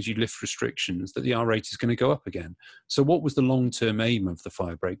lift restrictions, that the R rate is going to go up again. So what was the long-term aim of the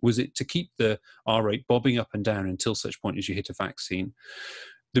firebreak? Was it to keep the R rate bobbing up and down until such point as you hit a vaccine?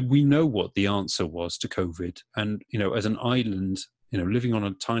 That we know what the answer was to COVID. And, as an island, living on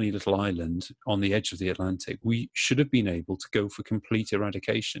a tiny little island on the edge of the Atlantic, we should have been able to go for complete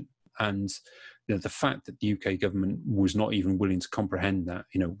eradication. And the fact that the UK government was not even willing to comprehend that,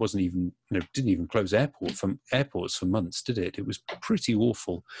 wasn't even, didn't even close airports for months, did it? It was pretty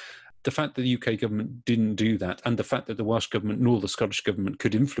awful. The fact that the UK government didn't do that, and the fact that the Welsh government nor the Scottish government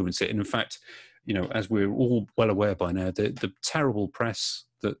could influence it, and in fact, as we're all well aware by now, the terrible press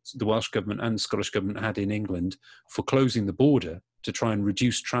that the Welsh government and the Scottish government had in England for closing the border to try and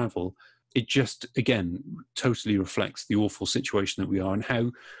reduce travel, it just, again, totally reflects the awful situation that we are, and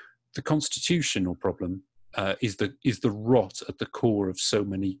how the constitutional problem is the rot at the core of so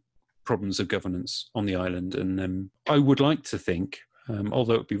many problems of governance on the island. And I would like to think,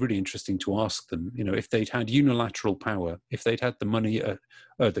 although it would be really interesting to ask them, if they'd had unilateral power, if they'd had the money,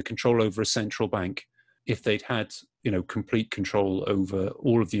 the control over a central bank, if they'd had, complete control over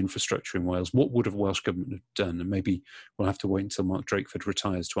all of the infrastructure in Wales, what would have Welsh government have done? And maybe we'll have to wait until Mark Drakeford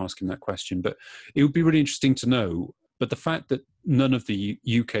retires to ask him that question. But it would be really interesting to know. But the fact that none of the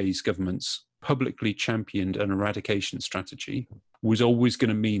UK's governments publicly championed an eradication strategy was always going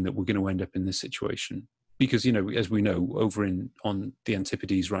to mean that we're going to end up in this situation. Because, as we know, over on the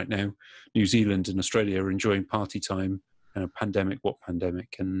Antipodes right now, New Zealand and Australia are enjoying party time. Pandemic, what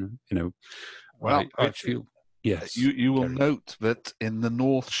pandemic? And, well, I feel, yes. You will note that in the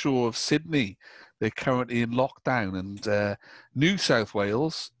North Shore of Sydney, they're currently in lockdown, and New South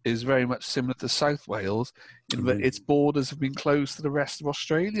Wales is very much similar to South Wales in that its borders have been closed to the rest of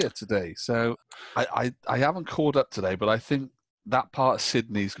Australia today. So I haven't caught up today, but I think that part of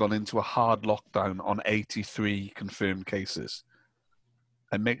Sydney's gone into a hard lockdown on 83 confirmed cases.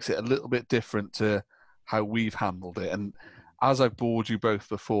 It makes it a little bit different to how we've handled it. And as I've bored you both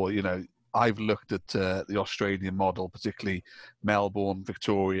before, I've looked at the Australian model, particularly Melbourne,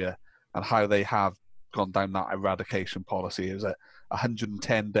 Victoria, and how they have gone down that eradication policy. It was a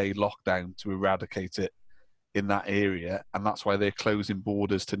 110-day lockdown to eradicate it in that area, and that's why they're closing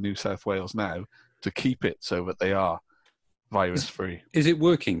borders to New South Wales now to keep it so that they are virus-free. Is it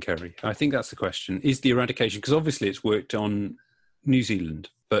working, Kerry? I think that's the question. Is the eradication, because obviously it's worked on New Zealand,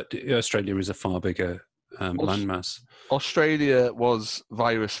 but Australia is a far bigger landmass. Australia was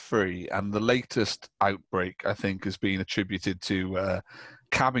virus-free, and the latest outbreak, I think, has been attributed to a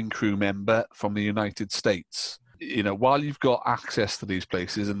cabin crew member from the United States. While you've got access to these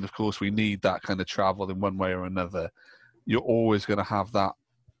places, and of course we need that kind of travel in one way or another, you're always going to have that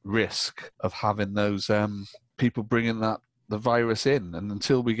risk of having those people bringing the virus in. And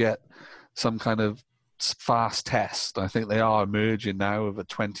until we get some kind of fast test, I think they are emerging now of a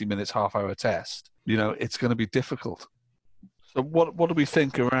 20 minutes, half-hour test, it's going to be difficult. So what do we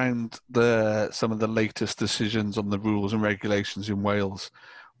think around some of the latest decisions on the rules and regulations in Wales,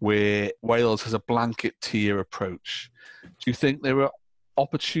 where Wales has a blanket tier approach? Do you think there are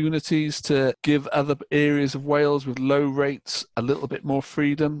opportunities to give other areas of Wales with low rates a little bit more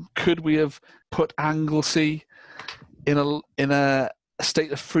freedom? Could we have put Anglesey in a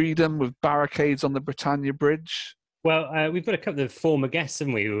state of freedom with barricades on the Britannia Bridge? Well, we've got a couple of former guests,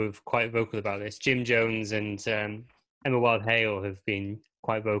 haven't we, who are quite vocal about this. Jim Jones and Emma Wild-Hale have been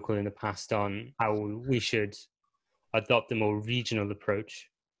quite vocal in the past on how we should adopt a more regional approach.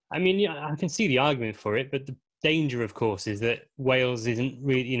 I mean, yeah, I can see the argument for it, but the danger, of course, is that Wales isn't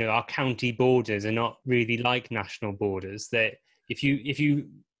really, you know, our county borders are not really like national borders. That if you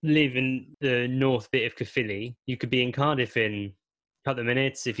live in the north bit of Caerphilly, you could be in Cardiff in a couple of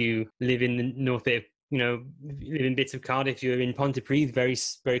minutes. If you live in the north bit of, you know, live in bits of Cardiff, you're in Pontypridd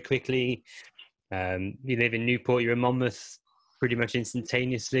very quickly. You live in Newport, you're in Monmouth pretty much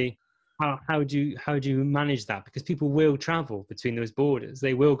instantaneously. How do you manage that? Because people will travel between those borders.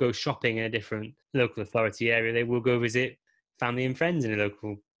 They will go shopping in a different local authority area. They will go visit family and friends in a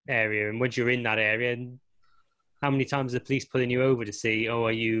local area. And once you're in that area, how many times are the police pulling you over to see, oh,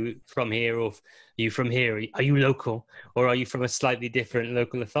 are you from here, or are you from here? Are you local, or are you from a slightly different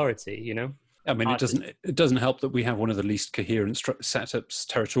local authority? You know. I mean, it doesn't help that we have one of the least coherent setups,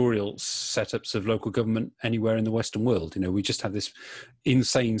 territorial setups of local government anywhere in the Western world. You know, we just had this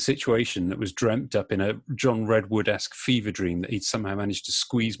insane situation that was dreamt up in a John Redwood-esque fever dream that he'd somehow managed to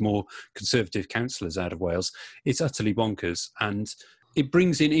squeeze more Conservative councillors out of Wales. It's utterly bonkers, and it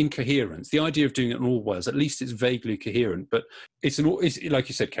brings in incoherence. The idea of doing it in all Wales, at least it's vaguely coherent, but it's like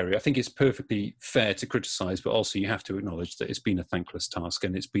you said, Kerry, I think it's perfectly fair to criticise, but also you have to acknowledge that it's been a thankless task,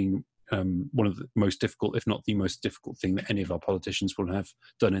 and it's been one of the most difficult, if not the most difficult thing that any of our politicians will have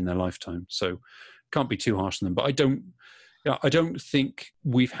done in their lifetime. So can't be too harsh on them. But I don't think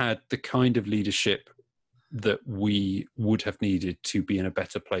we've had the kind of leadership that we would have needed to be in a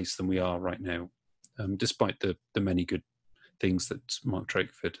better place than we are right now, despite the many good things that Mark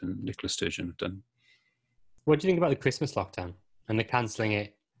Drakeford and Nicola Sturgeon have done. What do you think about the Christmas lockdown and the cancelling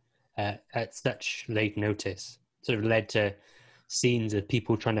it at such late notice? Sort of led to scenes of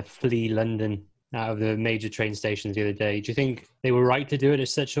people trying to flee London out of the major train stations the other day. Do you think they were right to do it at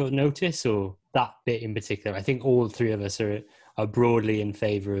such short notice, or that bit in particular? I think all three of us are broadly in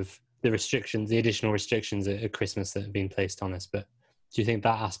favour of the restrictions, the additional restrictions at Christmas that have been placed on us. But do you think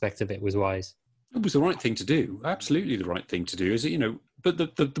that aspect of it was wise? It was the right thing to do. Absolutely the right thing to do. Is it, you know, but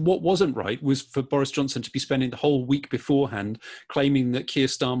the what wasn't right was for Boris Johnson to be spending the whole week beforehand claiming that Keir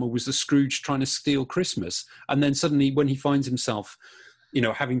Starmer was the Scrooge trying to steal Christmas. And then suddenly when he finds himself, you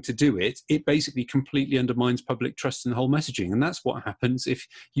know, having to do it, it basically completely undermines public trust in the whole messaging. And that's what happens if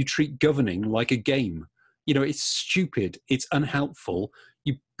you treat governing like a game. You know, it's stupid. It's unhelpful.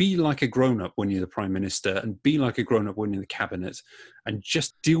 You be like a grown-up when you're the Prime Minister, and be like a grown-up when you're in the Cabinet, and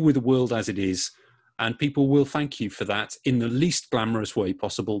just deal with the world as it is. And people will thank you for that in the least glamorous way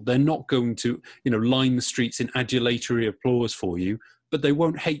possible. They're not going to, you know, line the streets in adulatory applause for you, but they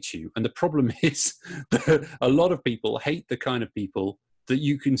won't hate you. And the problem is that a lot of people hate the kind of people that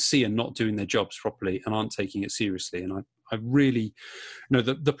you can see are not doing their jobs properly and aren't taking it seriously. And I really, you know,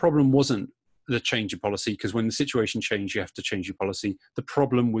 the problem wasn't the change of policy, because when the situation changed, you have to change your policy. The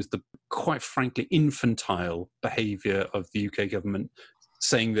problem was the, quite frankly, infantile behaviour of the UK government,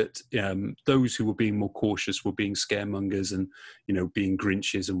 saying that those who were being more cautious were being scaremongers and, you know, being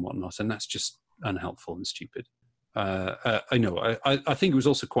Grinches and whatnot. And that's just unhelpful and stupid. I think it was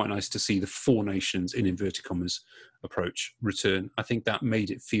also quite nice to see the four nations, in inverted commas, approach return. I think that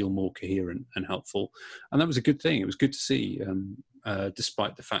made it feel more coherent and helpful. And that was a good thing. It was good to see,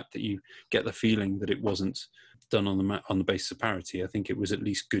 despite the fact that you get the feeling that it wasn't done on the basis of parity. I think it was at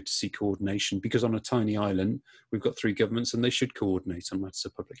least good to see coordination, because on a tiny island, we've got three governments and they should coordinate on matters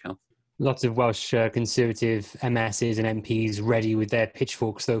of public health. Lots of Welsh Conservative MSs and MPs ready with their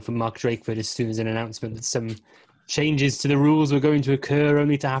pitchforks, though, for Mark Drakeford as soon as an announcement that some changes to the rules were going to occur,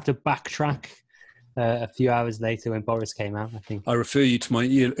 only to have to backtrack a few hours later when Boris came out, I think. I refer you to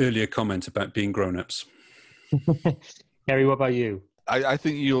my earlier comment about being grown-ups. Kerry, what about you? I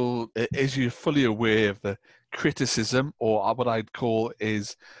think you're fully aware of the criticism, or what I'd call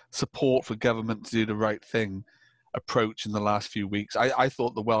is support for government to do the right thing approach in the last few weeks. I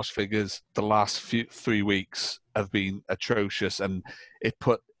thought the Welsh figures the last 3 weeks have been atrocious, and it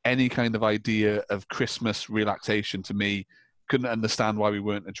put any kind of idea of Christmas relaxation to me. Couldn't understand why we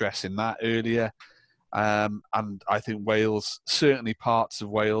weren't addressing that earlier. And I think Wales, certainly parts of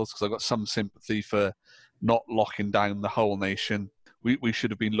Wales, because I've got some sympathy for not locking down the whole nation. We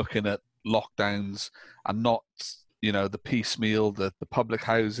should have been looking at lockdowns and not, you know, the piecemeal, the public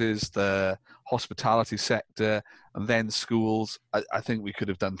houses, the hospitality sector, and then schools. I think we could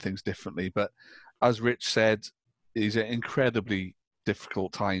have done things differently. But as Rich said, these are incredibly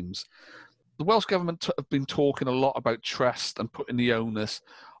difficult times. The Welsh government have been talking a lot about trust and putting the onus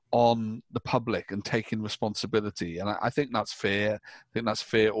on the public and taking responsibility. And I think that's fair. I think that's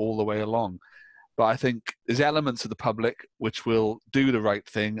fair all the way along. But I think there's elements of the public which will do the right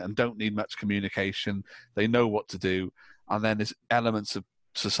thing and don't need much communication. They know what to do. And then there's elements of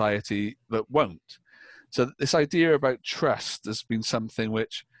society that won't. So this idea about trust has been something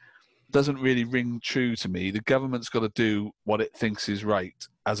which doesn't really ring true to me. The government's got to do what it thinks is right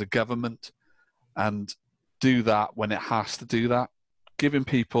as a government and do that when it has to do that. Giving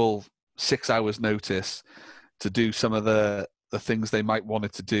people 6 hours notice to do some of the things they might want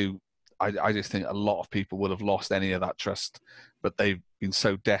it to do, I just think a lot of people would have lost any of that trust, but they've been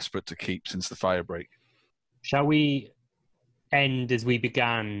so desperate to keep since the fire break. Shall we end as we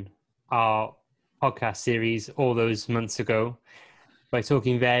began our podcast series all those months ago by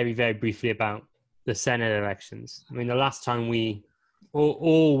talking very, very briefly about the Senate elections? I mean, the last time we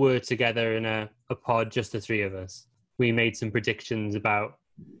all were together in a pod, just the three of us, we made some predictions about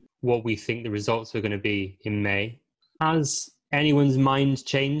what we think the results were going to be in May. Has anyone's mind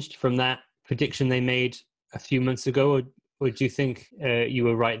changed from that prediction they made a few months ago, or do you think you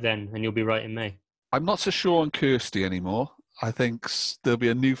were right then and you'll be right in May? I'm not so sure on Kirsty anymore. I think there'll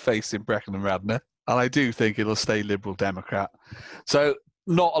be a new face in Brecon and Radnor, and I do think it'll stay Liberal Democrat. So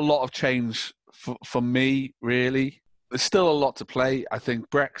not a lot of change for me, really. There's still a lot to play. I think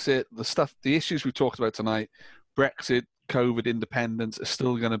Brexit, the issues we talked about tonight, Brexit, COVID, independence, are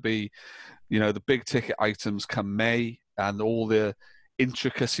still going to be, the big ticket items come May, and all the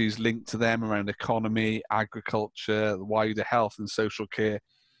intricacies linked to them around economy, agriculture, wider health and social care.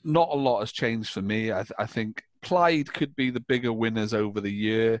 Not a lot has changed for me. I think Plaid could be the bigger winners over the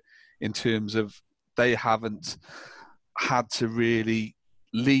year in terms of they haven't had to really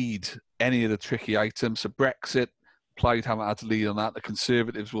lead any of the tricky items. So Brexit, Plaid haven't had to lead on that. The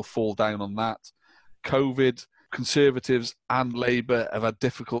Conservatives will fall down on that. COVID, Conservatives and Labour have had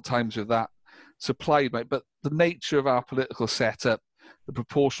difficult times with that. So Plaid might, but the nature of our political setup, the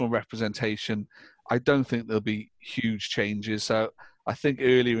proportional representation, I don't think there'll be huge changes. So I think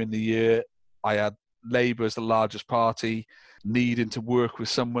earlier in the year, I had Labour as the largest party needing to work with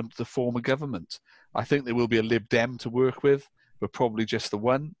someone to form a government. I think there will be a Lib Dem to work with, but probably just the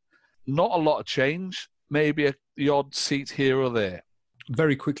one. Not a lot of change, maybe the odd seat here or there.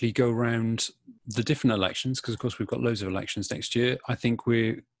 Very quickly go around the different elections, because of course we've got loads of elections next year. I think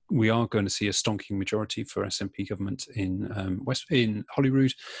we are going to see a stonking majority for SNP government in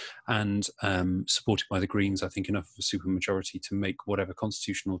Holyrood, and supported by the Greens. I think enough of a supermajority to make whatever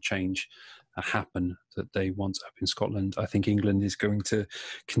constitutional change happen that they want up in Scotland. I think England is going to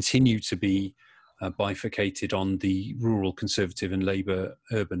continue to be bifurcated on the rural Conservative and Labour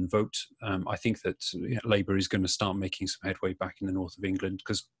urban vote. I think that Labour is going to start making some headway back in the north of England,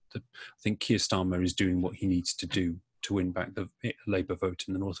 because I think Keir Starmer is doing what he needs to do to win back the Labour vote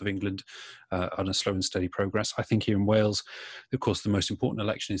in the north of England on a slow and steady progress. I think here in Wales, of course, the most important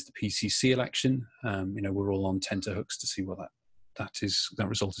election is the PCC election. We're all on tenterhooks to see what that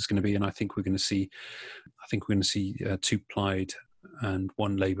result is going to be, and I think we're going to see two Plaid and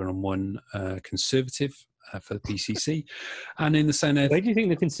one Labour and one Conservative for the PCC. And in the Senate, where do you think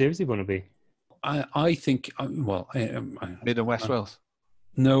the Conservative want to be? I think Mid and West Wales.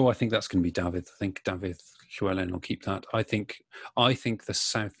 No, I think that's going to be Dafydd. I think Dafydd Llywelyn will keep that. I think the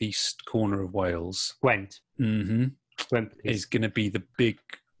southeast corner of Wales, Gwent, is going to be the big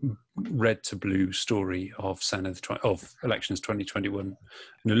red to blue story of elections 2021.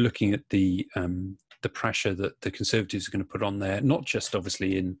 Looking at the pressure that the Conservatives are going to put on there, not just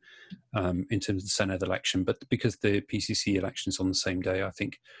obviously in terms of the Senedd election, but because the PCC election is on the same day, I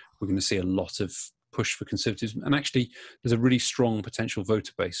think we're going to see a lot of push for Conservatives. And actually, there's a really strong potential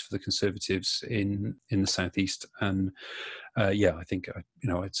voter base for the Conservatives in the southeast. And I think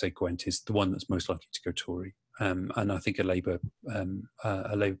I'd say Gwent is the one that's most likely to go Tory. And I think a Labour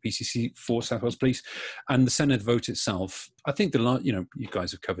PCC for South Wales Police. And the Senedd vote itself, I think you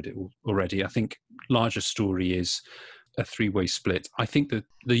guys have covered it already. I think larger story is a three-way split. I think that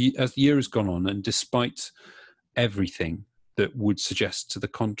as the year has gone on, and despite everything that would suggest to the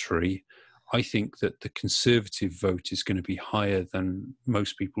contrary, I think that the Conservative vote is going to be higher than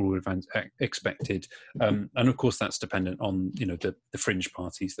most people would have expected. And of course, that's dependent on, the fringe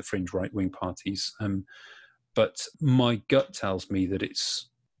parties, the fringe right-wing parties. But my gut tells me that it's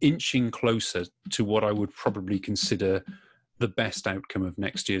inching closer to what I would probably consider the best outcome of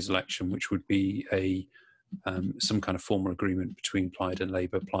next year's election, which would be some kind of formal agreement between Plaid and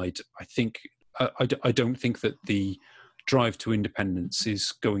Labour. Plaid, I don't think that the drive to independence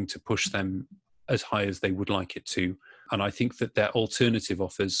is going to push them as high as they would like it to. And I think that their alternative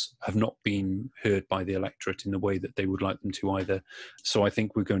offers have not been heard by the electorate in the way that they would like them to either. So I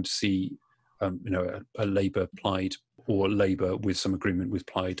think we're going to see a Labour Plaid or Labour with some agreement with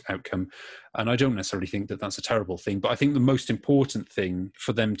Plaid outcome. And I don't necessarily think that that's a terrible thing, but I think the most important thing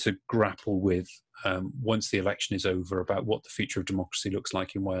for them to grapple with once the election is over about what the future of democracy looks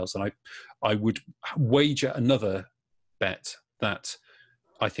like in Wales. And I would wager another bet that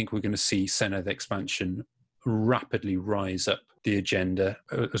I think we're going to see Senedd expansion rapidly rise up the agenda,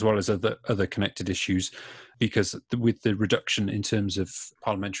 as well as other connected issues, because with the reduction in terms of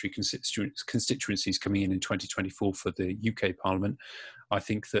parliamentary constituencies coming in 2024 for the UK Parliament, I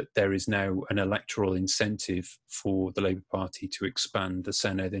think that there is now an electoral incentive for the Labour Party to expand the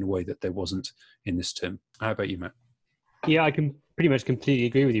Senedd in a way that there wasn't in this term. How about you, Matt? Yeah, I can pretty much completely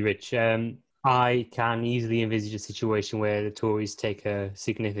agree with you, Rich. I can easily envisage a situation where the Tories take a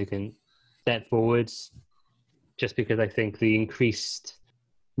significant step forwards, just because I think the increased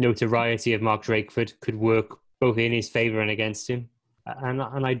notoriety of Mark Drakeford could work both in his favour and against him. And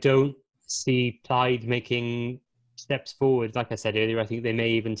I don't see Plaid making steps forward. Like I said earlier, I think they may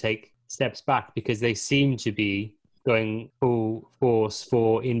even take steps back because they seem to be going full force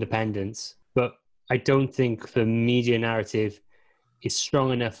for independence. But I don't think the media narrative is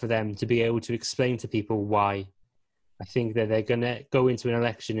strong enough for them to be able to explain to people why. I think that they're going to go into an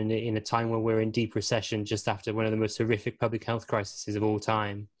election in a time when we're in deep recession, just after one of the most horrific public health crises of all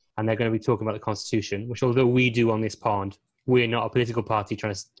time. And they're going to be talking about the Constitution, which, although we do on this pond, we're not a political party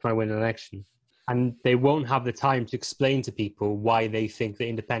trying to win an election. And they won't have the time to explain to people why they think that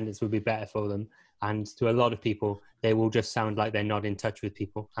independence would be better for them. And to a lot of people, they will just sound like they're not in touch with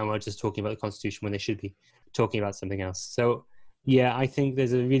people and we're just talking about the Constitution when they should be talking about something else. So, yeah, I think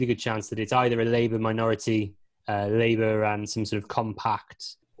there's a really good chance that it's either a Labour minority, Labour and some sort of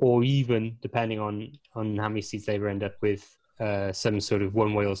compact, or even, depending on how many seats Labour end up with, some sort of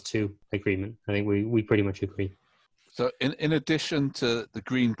One Wales 2 agreement. I think we pretty much agree. So in addition to the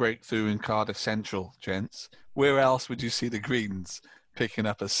Green breakthrough in Cardiff Central, gents, where else would you see the Greens picking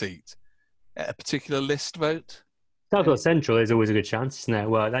up a seat? A particular list vote? South Wales Central is always a good chance, isn't it?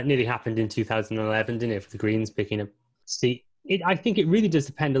 Well, that nearly happened in 2011, didn't it, for the Greens picking up a seat. I think it really does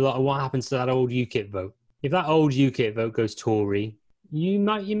depend a lot on what happens to that old UKIP vote. If that old UKIP vote goes Tory, it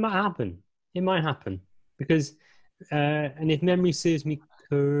might happen. It might happen. Because, and if memory serves me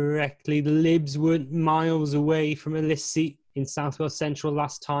correctly, the Libs weren't miles away from a list seat in South Wales Central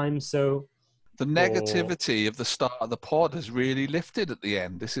last time, so... The negativity of the start of the pod has really lifted at the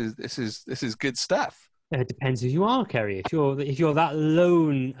end. This is good stuff. It depends who you are, Kerry. If you're that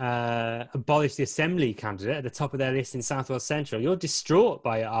lone abolish the assembly candidate at the top of their list in South Wales Central, you're distraught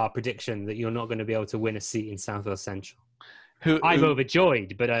by our prediction that you're not going to be able to win a seat in South Wales Central. I'm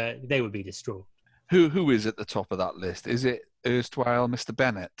overjoyed, but they would be distraught. Who is at the top of that list? Is it erstwhile Mr.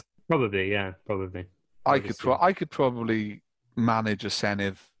 Bennett? Probably, yeah, probably. I could probably manage a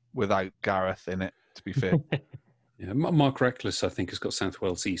Senedd without Gareth in it, to be fair. Yeah, Mark Reckless, I think, has got South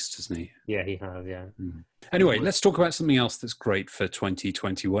Wales East, hasn't he? Yeah, he has, yeah. Anyway, let's talk about something else that's great for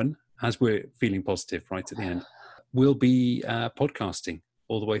 2021, as we're feeling positive right at the end. We'll be podcasting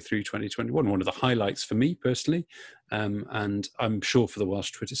all the way through 2021. One of the highlights for me personally, and I'm sure for the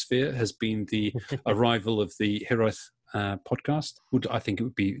Welsh Twitter sphere, has been the arrival of the Hiraeth podcast. I think it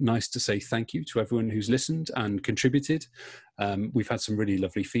would be nice to say thank you to everyone who's listened and contributed. We've had some really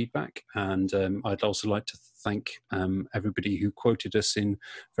lovely feedback, and I'd also like to thank everybody who quoted us in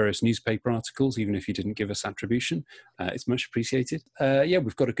various newspaper articles, even if you didn't give us attribution. It's much appreciated.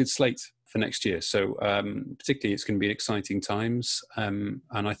 We've got a good slate for next year, so particularly it's going to be exciting times, and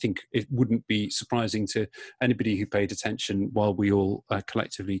I think it wouldn't be surprising to anybody who paid attention while we all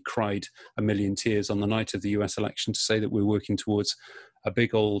collectively cried a million tears on the night of the US election to say that we're working towards a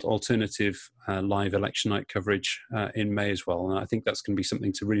big old alternative live election night coverage in May as well. And I think that's going to be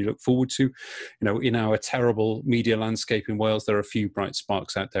something to really look forward to. You know, in our terrible media landscape in Wales, there are a few bright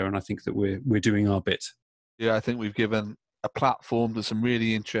sparks out there, and I think that we're doing our bit. Yeah, I think we've given a platform to some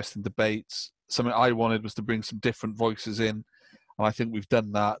really interesting debates. Something I wanted was to bring some different voices in, and I think we've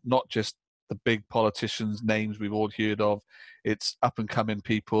done that. Not just the big politicians' names we've all heard of. It's up-and-coming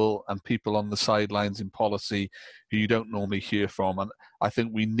people and people on the sidelines in policy who you don't normally hear from. And I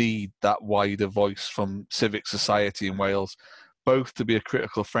think we need that wider voice from civic society in Wales, both to be a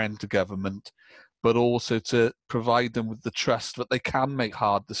critical friend to government, but also to provide them with the trust that they can make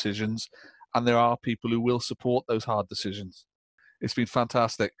hard decisions, and there are people who will support those hard decisions. It's been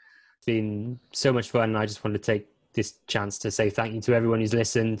fantastic. It's been so much fun. I just wanted to take this chance to say thank you to everyone who's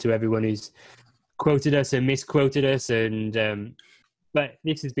listened, to everyone who's quoted us and misquoted us, and but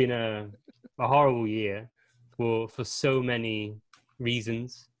this has been a horrible year for so many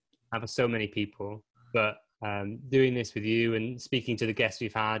reasons and for so many people. But doing this with you and speaking to the guests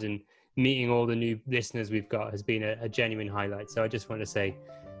we've had and meeting all the new listeners we've got has been a genuine highlight. So I just want to say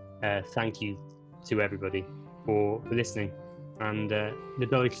thank you to everybody for listening. And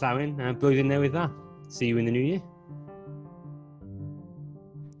Nadolig Llawin, blwyddyn newydd dda. See you in the new year.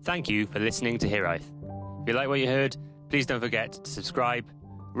 Thank you for listening to Hiraeth. If you like what you heard, please don't forget to subscribe,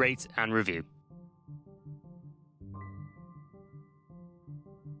 rate and review.